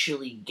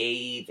initially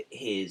gave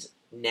his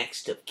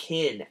next of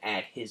kin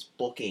at his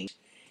booking,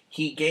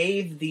 he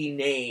gave the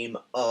name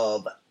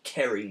of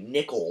Terry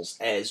Nichols,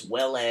 as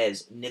well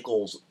as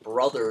Nichols'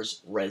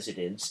 brother's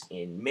residence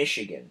in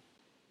Michigan.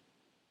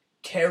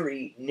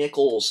 Terry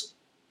Nichols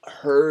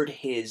heard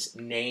his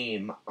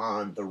name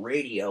on the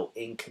radio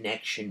in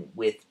connection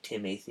with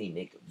Timothy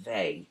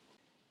McVeigh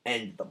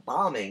and the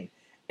bombing,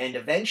 and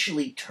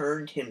eventually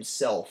turned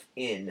himself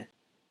in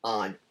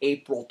on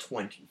April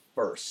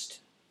 21st.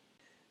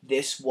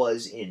 This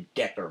was in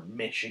Decker,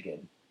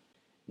 Michigan.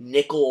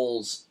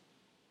 Nichols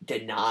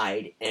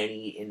denied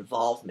any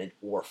involvement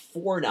or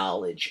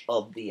foreknowledge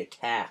of the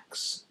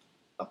attacks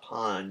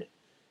upon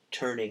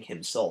turning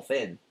himself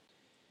in,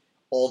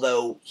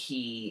 although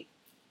he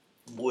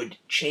would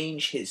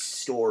change his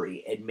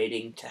story,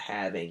 admitting to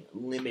having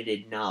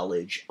limited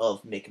knowledge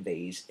of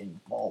McVeigh's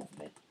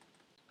involvement.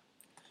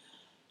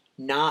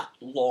 Not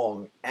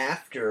long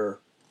after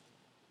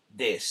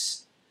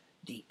this,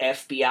 the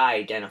FBI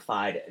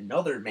identified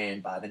another man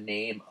by the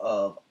name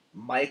of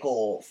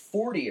Michael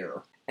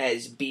Fortier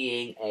as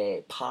being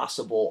a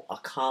possible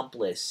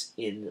accomplice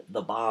in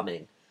the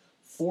bombing.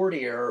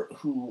 Fortier,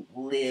 who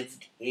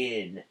lived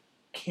in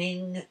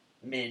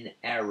Kingman,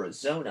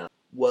 Arizona,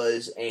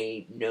 was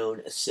a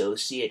known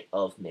associate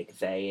of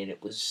McVeigh, and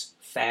it was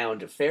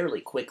found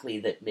fairly quickly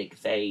that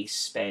McVeigh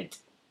spent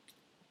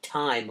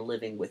time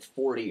living with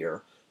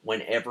Fortier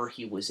whenever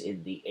he was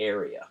in the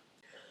area.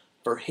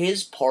 For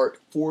his part,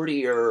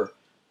 Fortier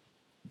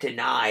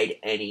denied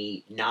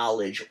any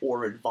knowledge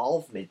or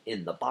involvement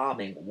in the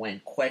bombing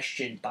when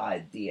questioned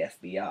by the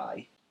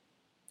FBI.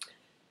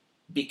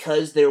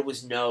 Because there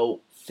was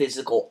no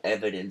physical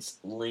evidence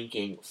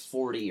linking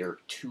Fortier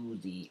to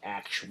the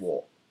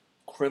actual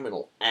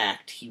criminal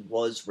act, he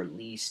was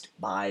released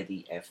by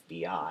the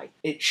FBI.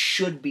 It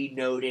should be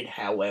noted,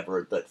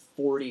 however, that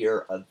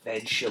Fortier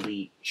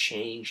eventually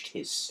changed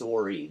his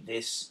story.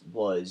 This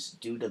was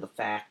due to the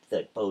fact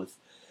that both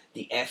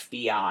the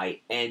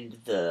FBI and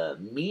the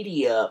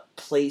media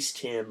placed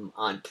him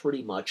on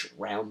pretty much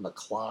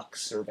round-the-clock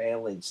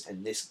surveillance,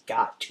 and this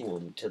got to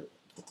him to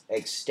the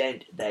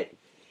extent that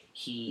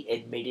he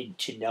admitted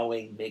to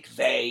knowing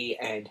McVeigh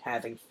and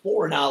having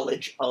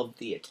foreknowledge of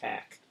the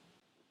attack.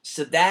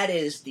 So that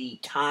is the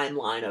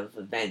timeline of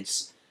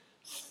events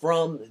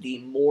from the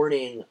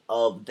morning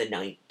of the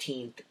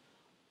 19th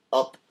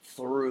up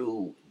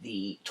through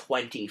the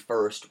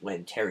 21st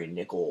when Terry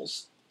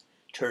Nichols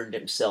turned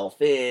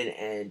himself in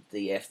and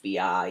the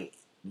FBI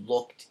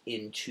looked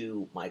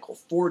into Michael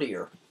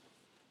Fortier.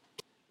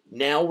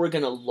 Now we're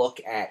going to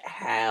look at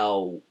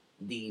how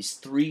these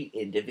three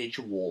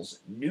individuals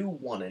knew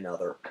one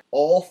another.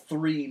 All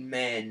three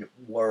men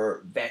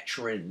were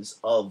veterans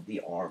of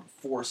the armed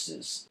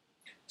forces,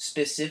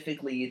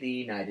 specifically the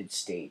United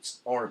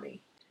States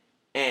Army.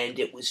 And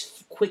it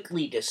was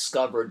quickly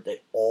discovered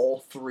that all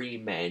three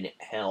men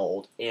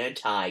held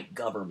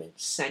anti-government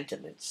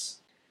sentiments.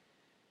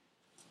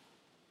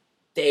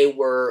 They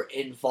were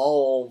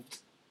involved,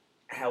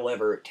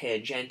 however,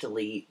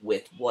 tangentially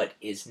with what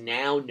is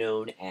now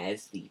known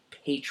as the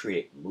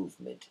Patriot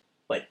Movement,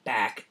 but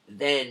back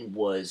then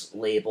was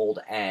labeled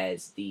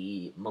as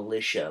the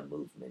militia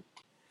movement.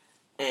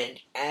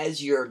 And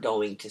as you're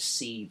going to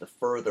see the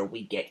further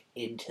we get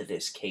into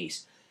this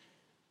case,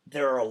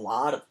 there are a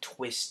lot of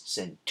twists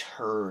and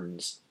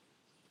turns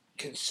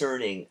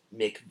concerning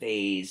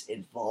McVeigh's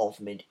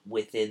involvement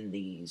within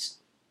these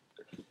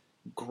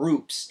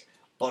groups,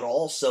 but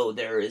also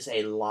there is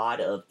a lot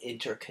of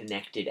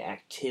interconnected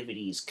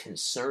activities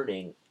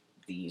concerning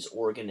these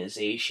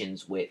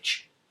organizations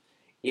which,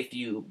 if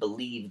you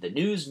believe the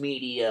news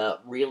media,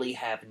 really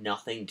have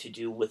nothing to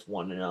do with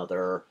one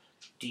another,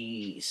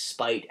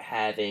 despite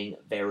having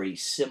very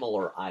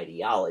similar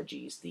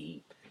ideologies.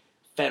 The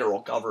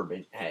federal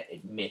government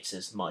admits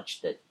as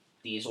much, that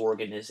these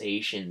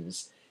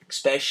organizations,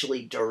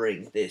 especially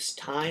during this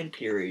time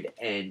period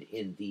and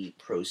in the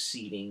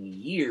preceding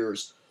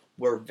years,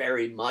 were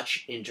very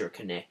much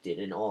interconnected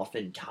and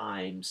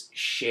oftentimes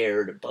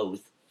shared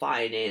both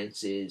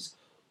finances,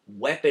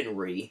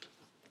 weaponry,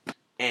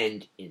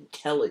 and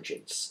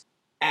intelligence.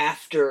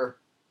 After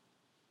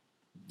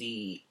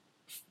the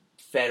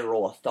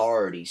federal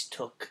authorities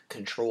took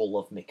control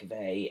of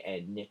McVeigh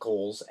and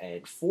Nichols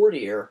and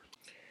Fortier,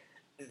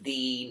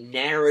 the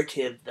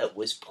narrative that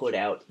was put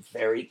out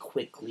very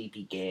quickly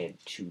began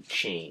to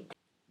change,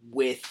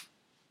 with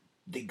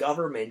the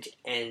government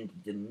and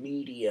the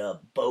media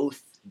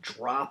both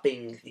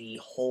dropping the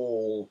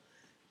whole,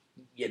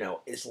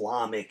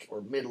 Islamic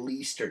or Middle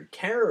Eastern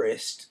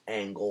terrorist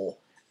angle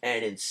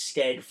and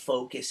instead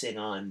focusing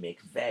on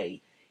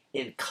McVeigh.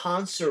 In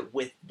concert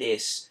with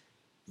this,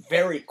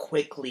 very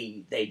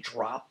quickly they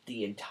dropped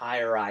the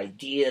entire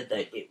idea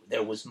that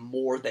there was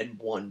more than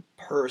one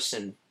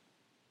person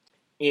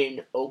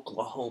in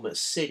Oklahoma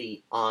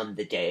City on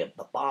the day of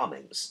the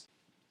bombings.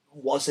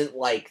 It wasn't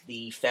like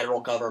the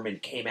federal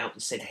government came out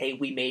and said, hey,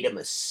 we made a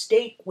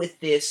mistake with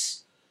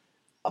this.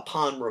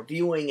 Upon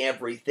reviewing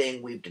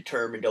everything, we've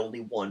determined only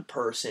one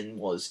person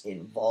was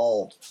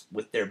involved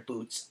with their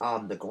boots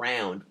on the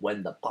ground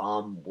when the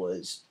bomb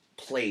was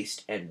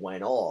placed and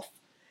went off.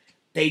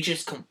 They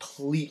just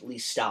completely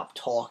stopped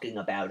talking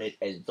about it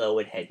as though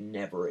it had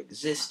never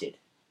existed.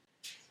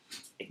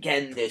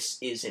 Again, this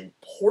is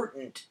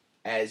important,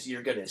 as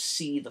you're going to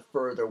see the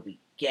further we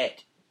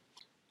get,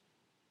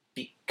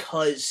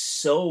 because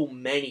so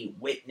many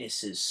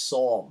witnesses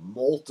saw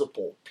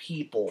multiple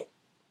people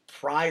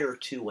prior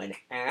to and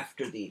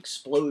after the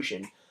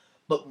explosion,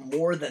 but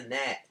more than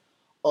that,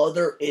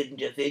 other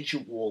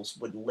individuals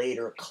would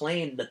later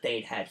claim that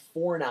they'd had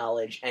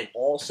foreknowledge and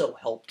also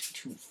helped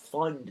to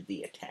fund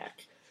the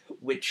attack,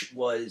 which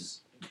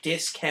was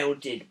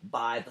discounted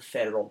by the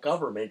federal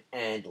government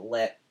and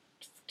let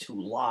to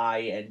lie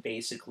and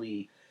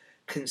basically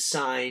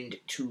consigned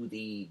to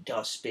the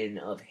dustbin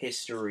of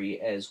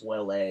history, as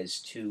well as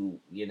to,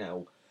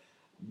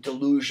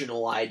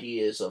 delusional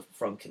ideas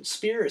from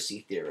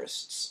conspiracy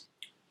theorists.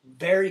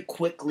 Very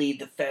quickly,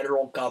 the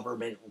federal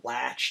government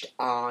latched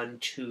on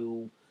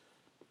to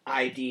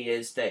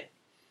ideas that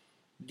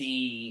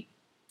the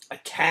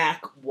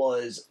attack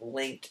was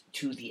linked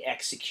to the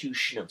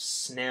execution of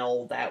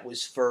Snell. That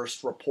was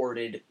first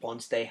reported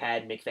once they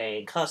had McVeigh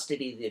in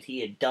custody, that he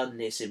had done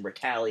this in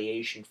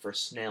retaliation for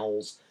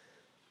Snell's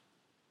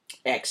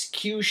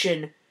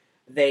execution.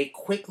 They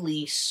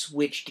quickly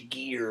switched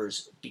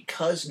gears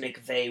because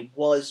McVeigh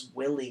was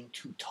willing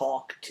to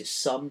talk to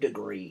some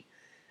degree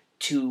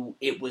to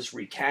it was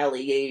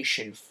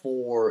retaliation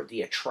for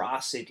the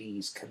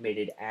atrocities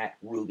committed at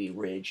Ruby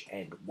Ridge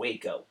and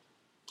Waco,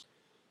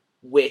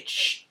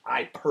 which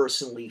I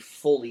personally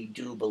fully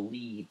do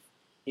believe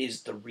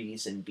is the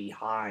reason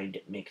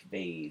behind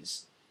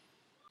McVeigh's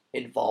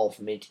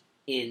involvement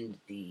in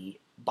the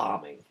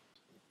bombing.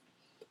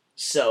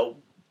 So,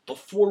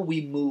 before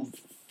we move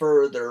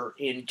further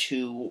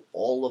into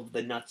all of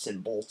the nuts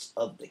and bolts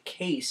of the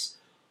case,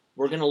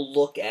 we're going to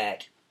look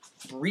at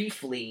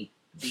briefly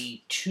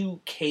the two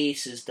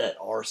cases that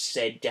are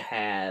said to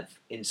have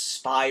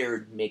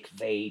inspired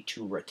McVeigh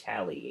to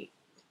retaliate.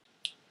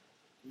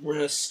 We're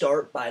going to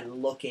start by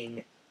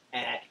looking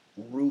at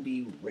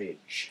Ruby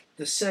Ridge,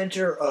 the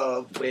center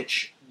of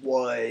which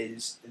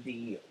was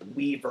the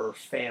Weaver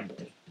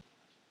family.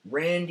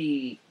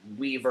 Randy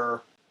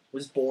Weaver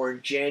was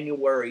born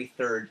January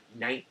 3rd,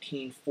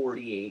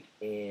 1948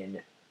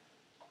 in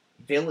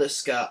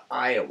Villisca,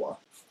 Iowa.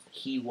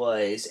 He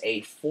was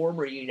a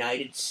former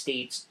United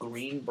States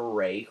Green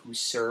Beret who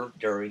served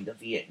during the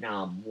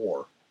Vietnam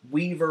War.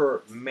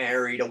 Weaver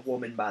married a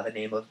woman by the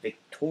name of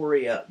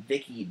Victoria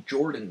Vicky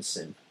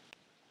Jordanson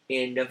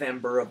in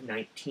November of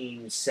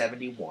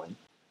 1971.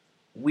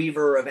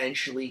 Weaver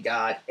eventually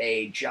got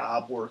a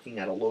job working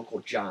at a local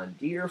John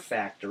Deere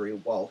factory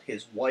while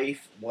his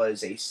wife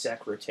was a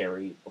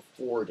secretary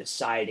before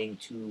deciding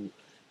to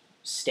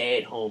stay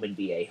at home and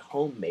be a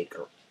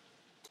homemaker.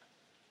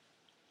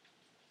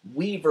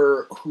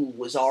 Weaver, who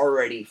was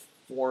already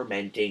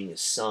fomenting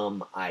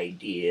some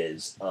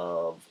ideas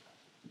of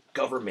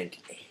government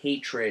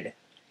hatred,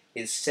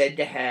 is said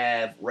to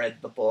have read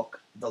the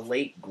book The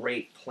Late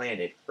Great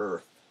Planet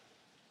Earth,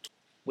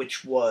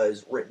 which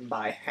was written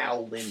by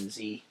Hal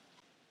Lindsey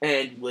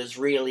and was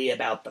really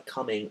about the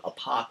coming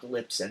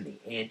apocalypse and the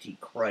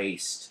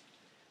Antichrist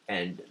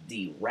and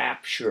the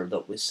rapture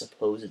that was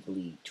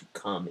supposedly to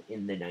come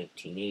in the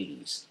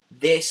 1980s.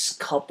 This,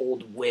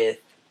 coupled with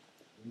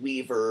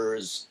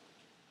Weaver's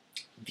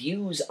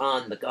views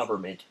on the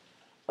government,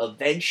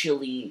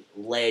 eventually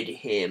led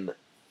him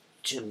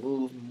to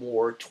move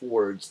more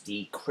towards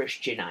the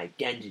Christian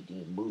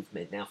identity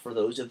movement. Now, for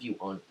those of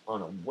you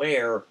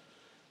unaware,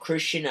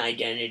 Christian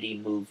identity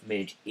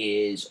movement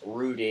is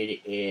rooted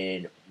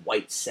in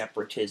white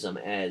separatism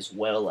as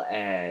well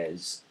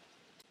as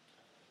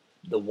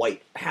the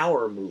white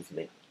power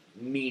movement,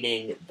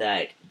 meaning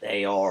that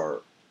they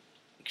are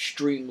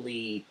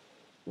extremely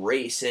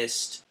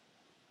racist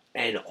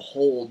and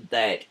hold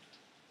that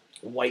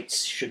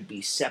whites should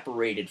be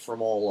separated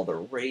from all other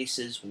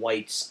races,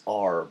 whites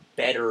are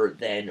better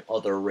than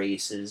other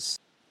races,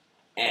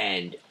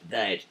 and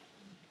that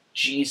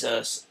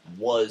Jesus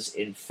was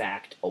in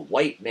fact a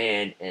white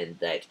man, and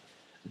that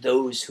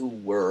those who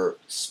were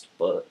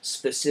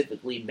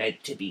specifically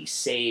meant to be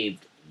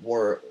saved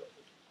were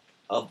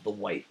of the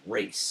white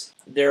race.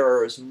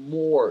 There is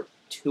more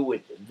to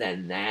it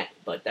than that,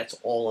 but that's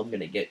all I'm going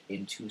to get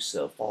into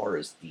so far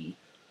as the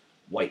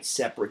white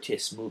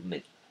separatist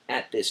movement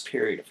at this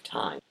period of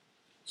time.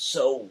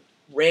 So,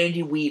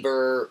 Randy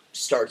Weaver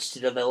starts to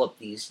develop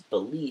these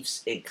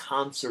beliefs in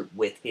concert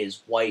with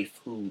his wife,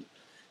 who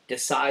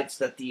decides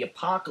that the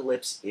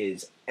apocalypse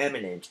is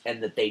imminent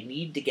and that they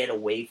need to get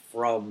away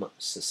from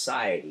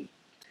society.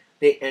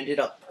 They ended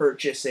up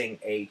purchasing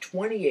a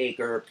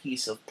 20-acre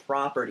piece of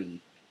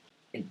property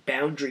in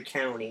Boundary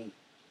County,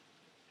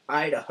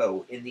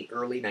 Idaho in the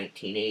early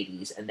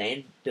 1980s, and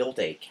then built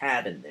a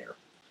cabin there.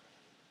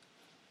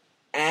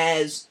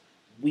 As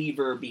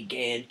Weaver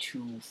began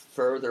to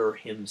further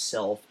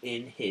himself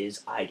in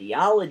his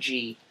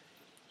ideology,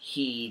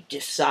 he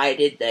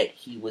decided that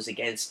he was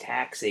against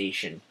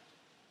taxation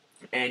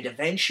and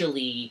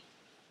eventually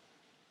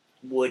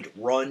would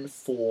run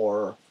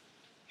for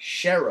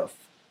sheriff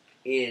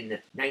in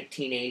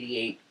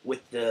 1988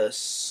 with the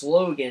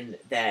slogan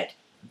that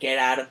 "Get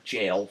out of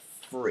jail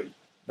free."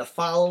 The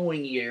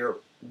following year,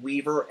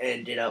 Weaver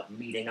ended up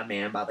meeting a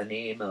man by the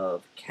name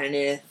of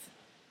Kenneth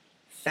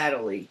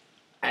Fadley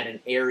at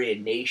an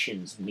Aryan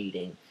Nations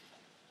meeting.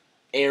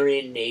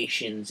 Aryan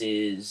Nations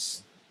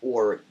is,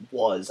 or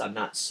was, I'm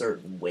not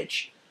certain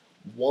which,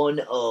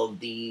 one of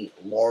the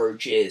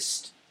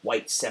largest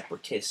white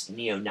separatist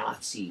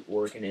neo-Nazi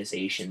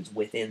organizations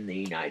within the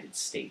United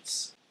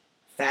States.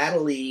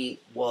 Fadley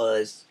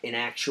was, in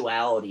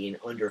actuality, an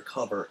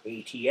undercover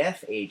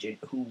ATF agent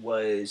who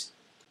was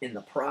in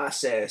the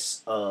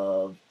process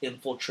of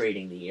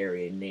infiltrating the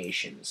Aryan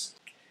Nations,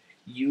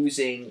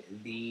 using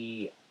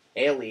the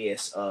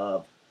alias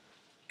of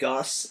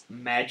Gus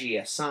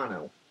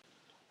Magiasano.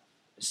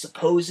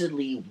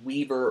 Supposedly,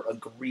 Weaver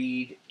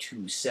agreed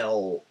to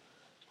sell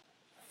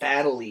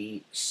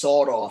fattily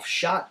sawed-off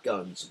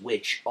shotguns,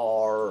 which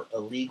are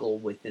illegal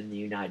within the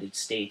United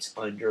States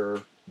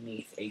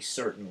underneath a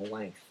certain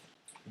length.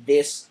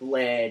 This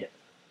led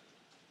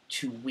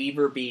to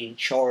Weaver being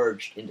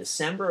charged in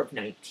December of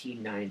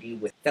 1990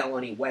 with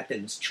felony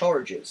weapons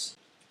charges.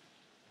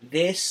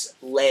 This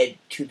led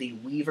to the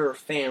Weaver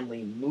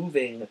family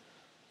moving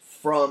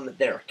from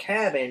their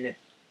cabin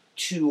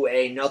to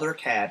another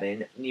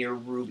cabin near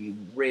Ruby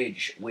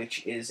Ridge,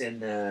 which is in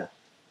the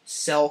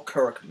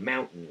Selkirk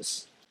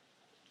Mountains.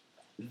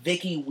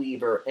 Vicki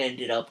Weaver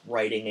ended up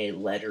writing a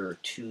letter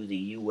to the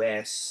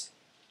U.S.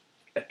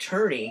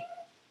 attorney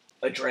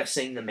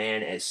addressing the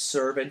man as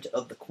servant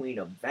of the Queen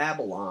of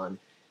Babylon,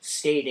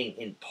 stating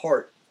in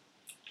part,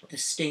 "The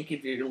stink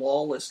of your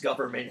lawless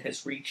government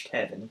has reached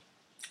heaven,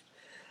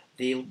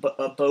 the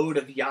abode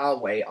of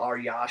Yahweh our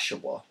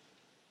Yahshua,"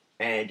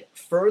 and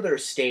further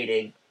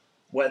stating,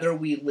 "Whether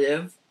we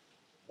live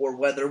or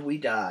whether we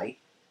die,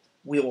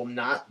 we will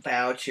not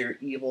bow to your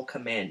evil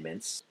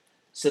commandments."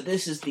 So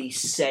this is the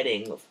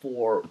setting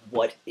for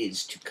what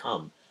is to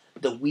come.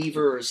 The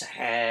Weavers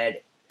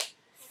had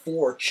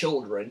 4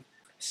 children,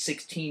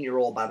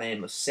 16-year-old by the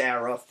name of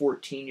Sarah,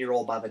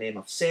 14-year-old by the name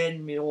of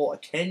Samuel, a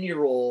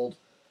 10-year-old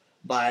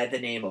by the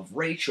name of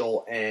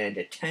Rachel, and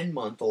a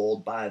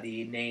 10-month-old by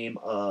the name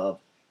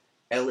of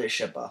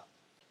Elisheba.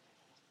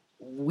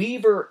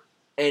 Weaver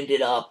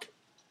ended up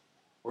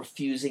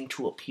refusing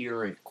to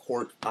appear in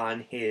court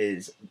on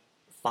his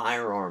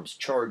firearms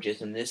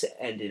charges, and this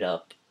ended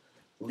up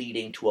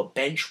leading to a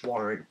bench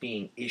warrant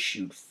being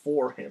issued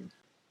for him.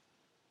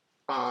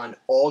 On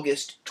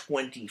August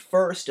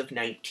 21st of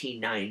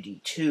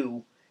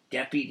 1992,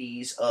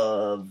 deputies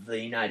of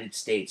the United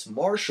States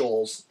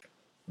Marshals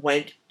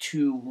went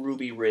to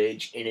Ruby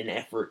Ridge in an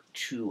effort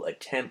to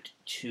attempt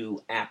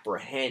to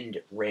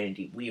apprehend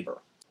Randy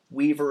Weaver.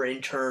 Weaver,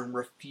 in turn,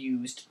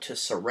 refused to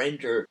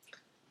surrender,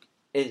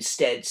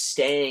 instead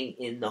staying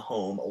in the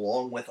home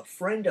along with a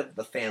friend of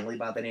the family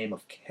by the name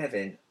of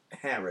Kevin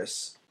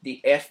Harris.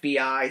 The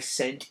FBI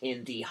sent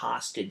in the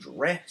hostage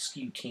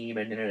rescue team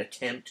in an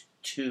attempt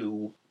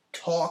to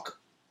talk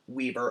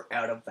Weaver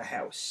out of the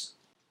house,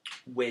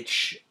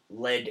 which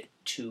led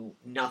to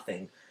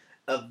nothing.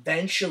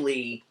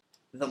 Eventually,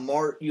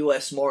 the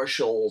U.S.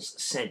 Marshals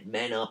sent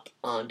men up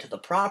onto the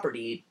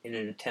property in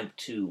an attempt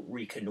to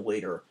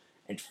reconnoiter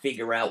and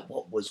figure out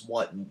what was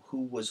what and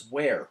who was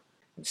where.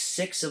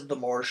 6 of the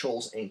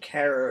Marshals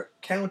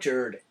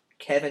encountered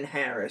Kevin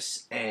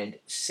Harris and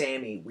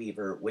Sammy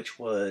Weaver, which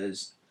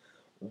was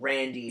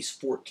Randy's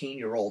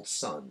 14-year-old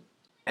son.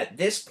 At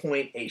this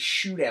point, a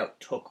shootout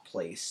took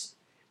place,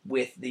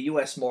 with the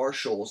U.S.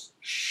 Marshals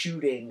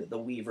shooting the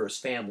Weaver's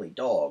family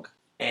dog,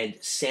 and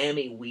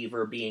Sammy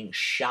Weaver being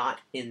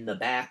shot in the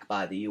back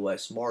by the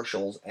U.S.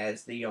 Marshals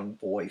as the young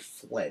boy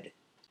fled.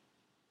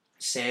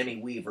 Sammy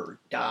Weaver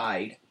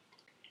died,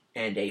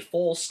 and a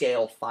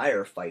full-scale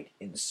firefight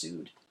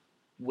ensued,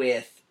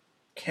 with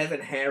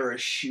Kevin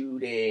Harris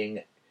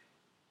shooting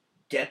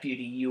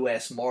Deputy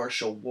U.S.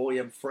 Marshal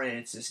William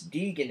Francis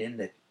Deegan in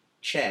the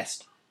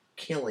chest,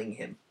 killing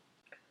him.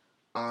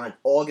 On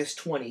August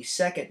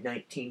 22nd,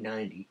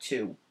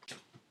 1992,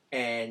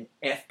 an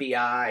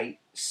FBI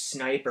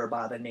sniper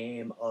by the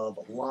name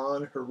of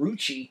Lon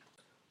Haruchi,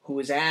 who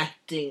was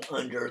acting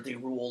under the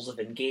rules of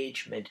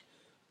engagement,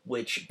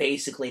 which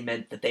basically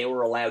meant that they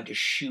were allowed to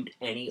shoot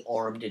any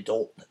armed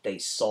adult that they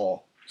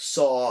saw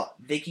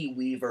Vicki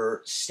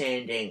Weaver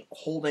standing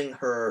holding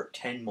her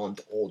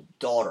 10-month-old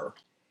daughter.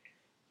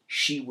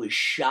 She was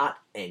shot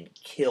and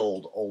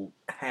killed.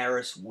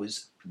 Harris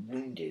was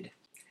wounded,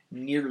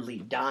 nearly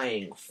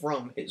dying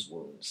from his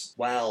wounds,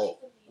 while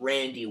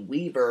Randy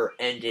Weaver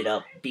ended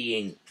up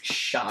being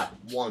shot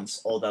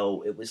once,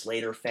 although it was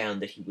later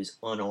found that he was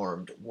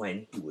unarmed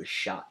when he was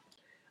shot.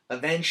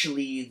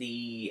 Eventually,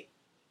 the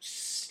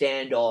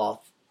standoff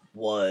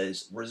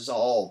was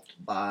resolved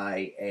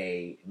by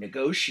a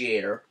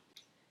negotiator,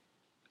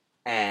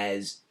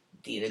 as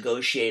the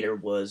negotiator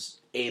was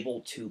able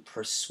to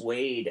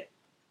persuade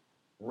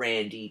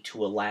Randy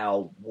to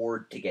allow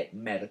Ward to get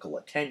medical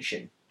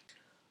attention.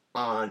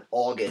 On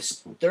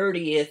August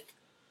 30th,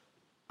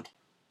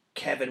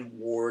 Kevin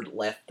Ward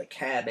left the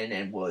cabin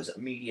and was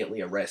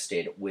immediately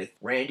arrested, with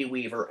Randy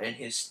Weaver and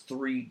his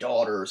 3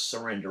 daughters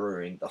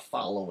surrendering the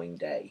following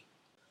day.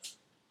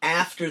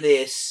 After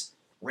this,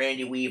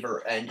 Randy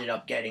Weaver ended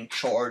up getting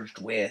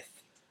charged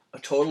with a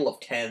total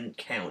of 10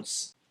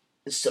 counts.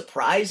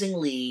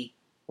 Surprisingly,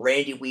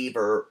 Randy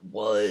Weaver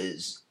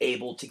was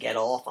able to get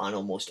off on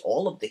almost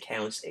all of the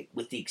counts,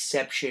 with the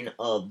exception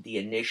of the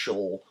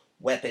initial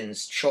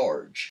weapons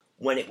charge,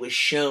 when it was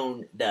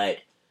shown that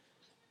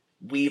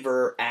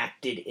Weaver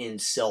acted in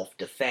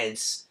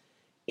self-defense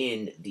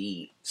in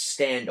the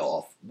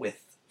standoff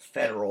with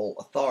federal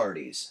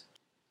authorities.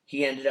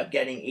 He ended up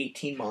getting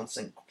 18 months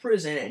in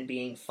prison and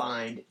being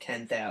fined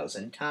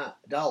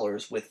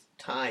 $10,000, with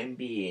time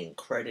being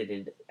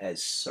credited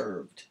as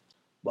served,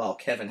 while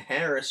Kevin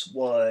Harris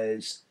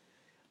was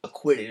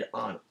acquitted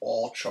on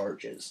all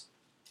charges.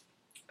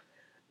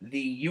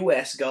 The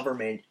U.S.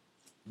 government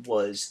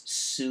was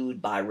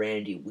sued by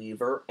Randy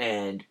Weaver,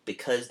 and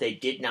because they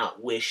did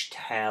not wish to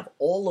have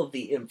all of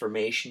the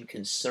information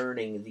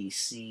concerning the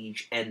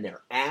siege and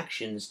their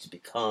actions to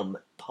become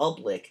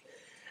public,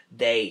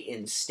 they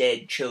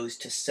instead chose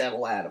to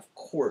settle out of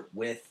court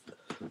with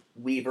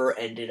Weaver.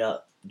 Ended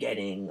up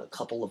getting a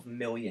couple of $1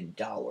 million.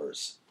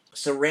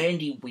 So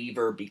Randy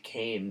Weaver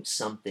became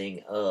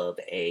something of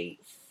a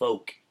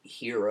folk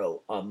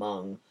hero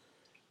among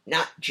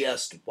not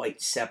just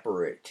white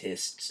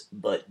separatists,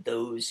 but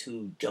those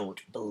who don't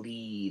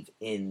believe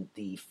in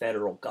the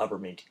federal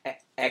government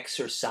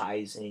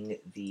exercising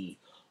the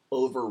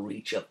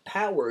overreach of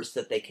powers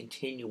that they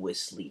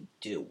continuously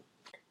do.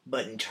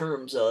 But in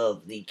terms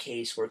of the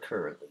case we're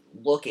currently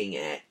looking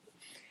at,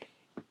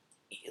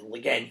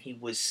 again, he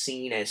was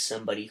seen as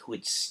somebody who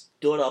had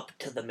stood up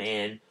to the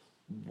man,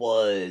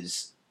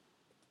 was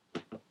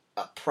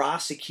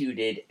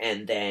prosecuted,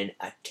 and then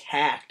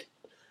attacked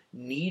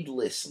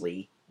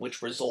needlessly,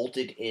 which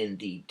resulted in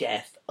the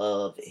death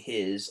of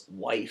his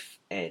wife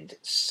and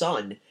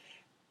son,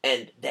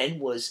 and then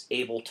was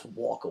able to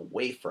walk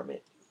away from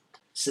it.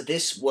 So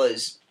this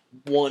was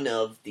one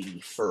of the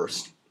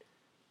first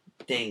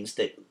things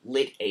that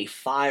lit a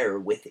fire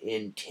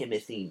within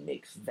Timothy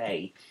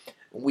McVeigh.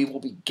 We will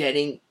be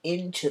getting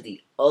into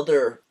the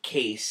other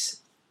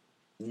case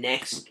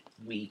next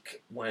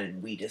week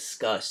when we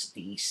discuss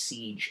the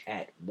siege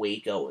at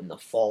Waco and the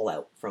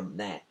fallout from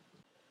that.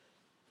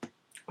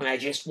 And I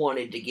just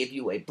wanted to give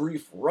you a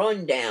brief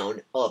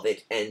rundown of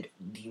it and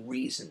the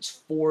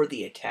reasons for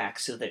the attack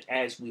so that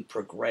as we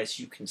progress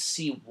you can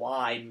see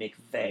why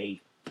McVeigh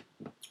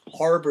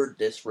harbored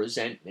this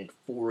resentment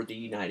for the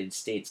United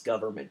States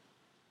government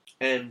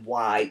and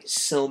why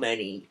so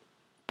many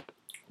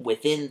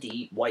within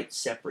the white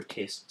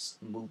separatists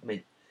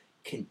movement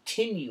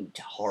continue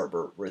to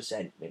harbor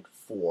resentment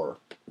for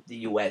the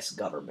U.S.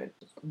 government.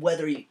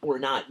 Whether or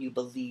not you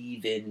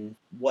believe in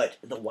what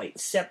the white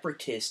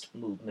separatist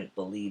movement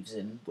believes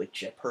in,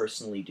 which I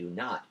personally do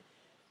not,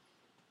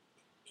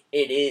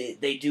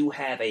 they do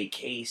have a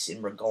case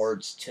in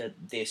regards to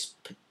this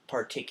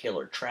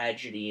particular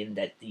tragedy in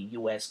that the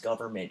U.S.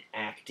 government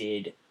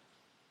acted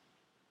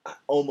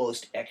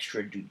almost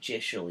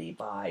extrajudicially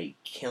by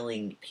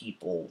killing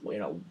people,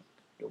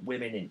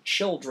 women and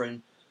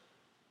children,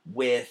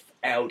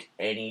 without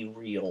any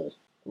real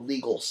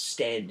legal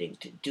standing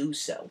to do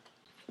so.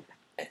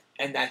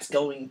 And that's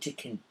going to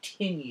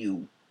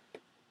continue,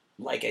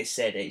 like I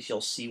said, as you'll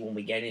see when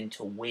we get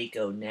into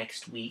Waco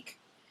next week,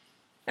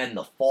 and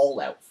the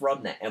fallout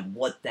from that, and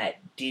what that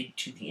did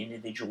to the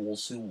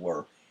individuals who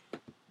were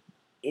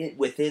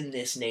within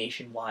this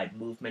nationwide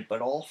movement,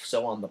 but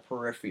also on the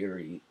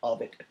periphery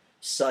of it,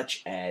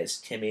 such as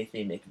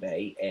Timothy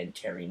McVeigh and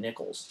Terry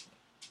Nichols.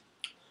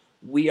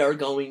 We are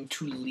going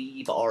to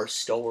leave our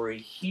story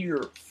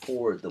here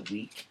for the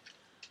week.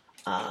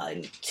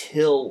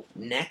 Until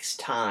next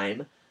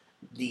time,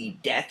 the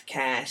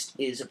Deathcast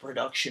is a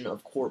production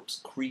of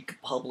Corpse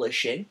Creek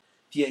Publishing.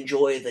 If you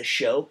enjoy the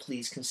show,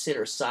 please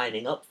consider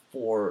signing up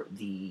for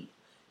the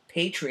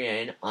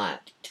Patreon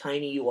at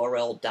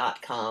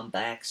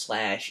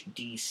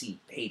tinyurl.com/DC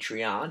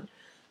Patreon.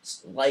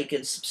 Like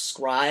and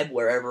subscribe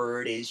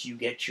wherever it is you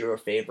get your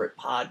favorite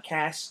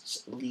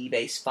podcasts. Leave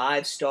a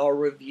 5-star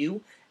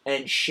review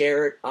and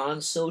share it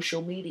on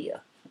social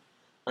media.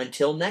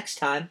 Until next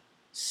time,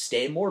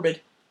 stay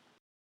morbid.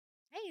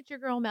 Hey, it's your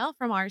girl Mel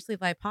from Our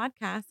Sleep Life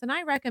Podcast, and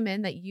I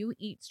recommend that you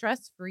eat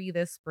stress-free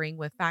this spring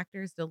with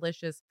Factor's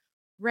delicious,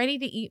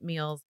 ready-to-eat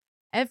meals.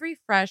 Every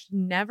fresh,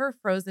 never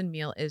frozen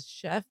meal is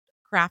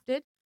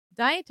chef-crafted,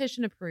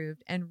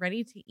 dietitian-approved, and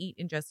ready to eat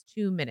in just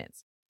 2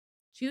 minutes.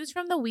 Choose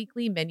from the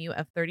weekly menu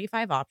of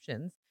 35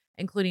 options,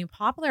 including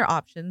popular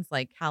options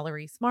like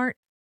Calorie Smart,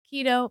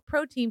 Keto,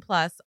 Protein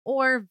Plus,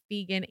 or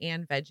Vegan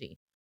and Veggie.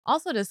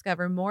 Also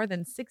discover more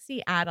than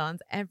 60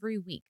 add-ons every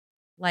week,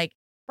 like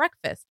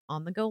breakfast,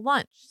 on-the-go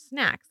lunch,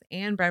 snacks,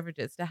 and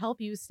beverages to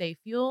help you stay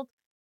fueled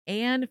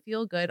and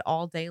feel good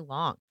all day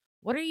long.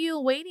 What are you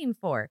waiting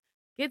for?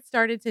 Get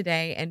started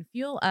today and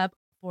fuel up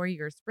for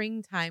your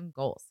springtime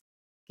goals.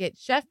 Get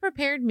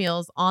chef-prepared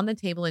meals on the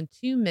table in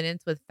 2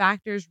 minutes with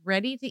Factor's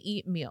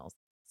ready-to-eat meals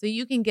so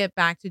you can get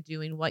back to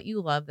doing what you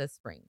love this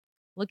spring.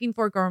 Looking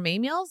for gourmet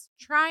meals?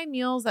 Try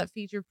meals that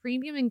feature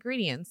premium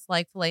ingredients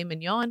like filet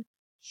mignon,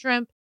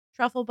 shrimp,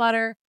 truffle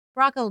butter,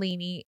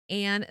 broccolini,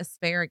 and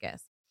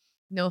asparagus.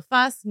 No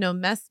fuss, no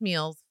mess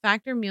meals.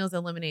 Factor meals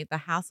eliminate the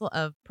hassle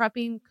of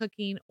prepping,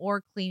 cooking,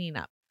 or cleaning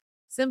up.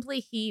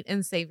 Simply heat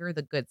and savor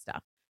the good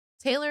stuff.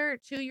 Tailor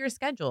to your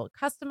schedule.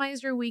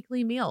 Customize your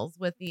weekly meals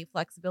with the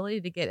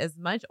flexibility to get as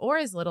much or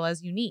as little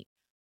as you need.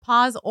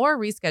 Pause or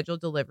reschedule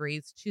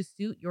deliveries to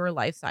suit your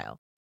lifestyle.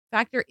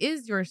 Factor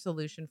is your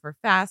solution for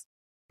fast,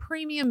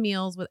 premium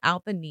meals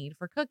without the need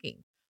for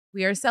cooking.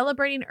 We are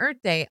celebrating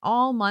Earth Day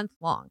all month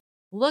long.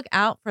 Look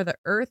out for the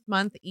Earth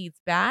Month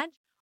Eats badge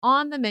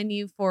on the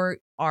menu for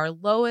our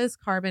lowest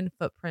carbon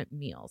footprint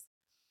meals.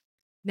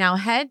 Now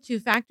head to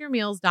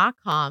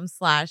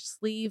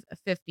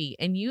factormeals.com/sleeve50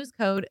 and use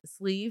code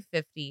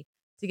sleeve50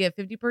 to get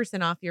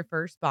 50% off your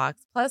first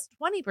box plus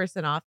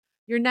 20% off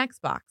your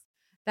next box.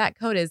 That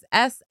code is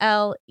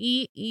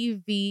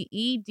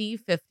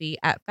SLEEVED50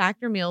 at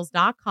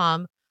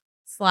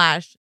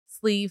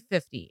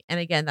factormeals.com/sleeve50. And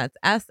again, that's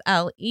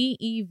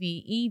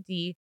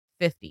SLEEVED50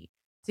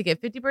 to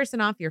get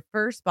 50% off your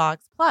first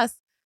box plus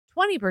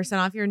 20%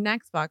 off your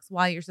next box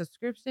while your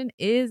subscription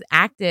is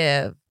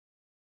active.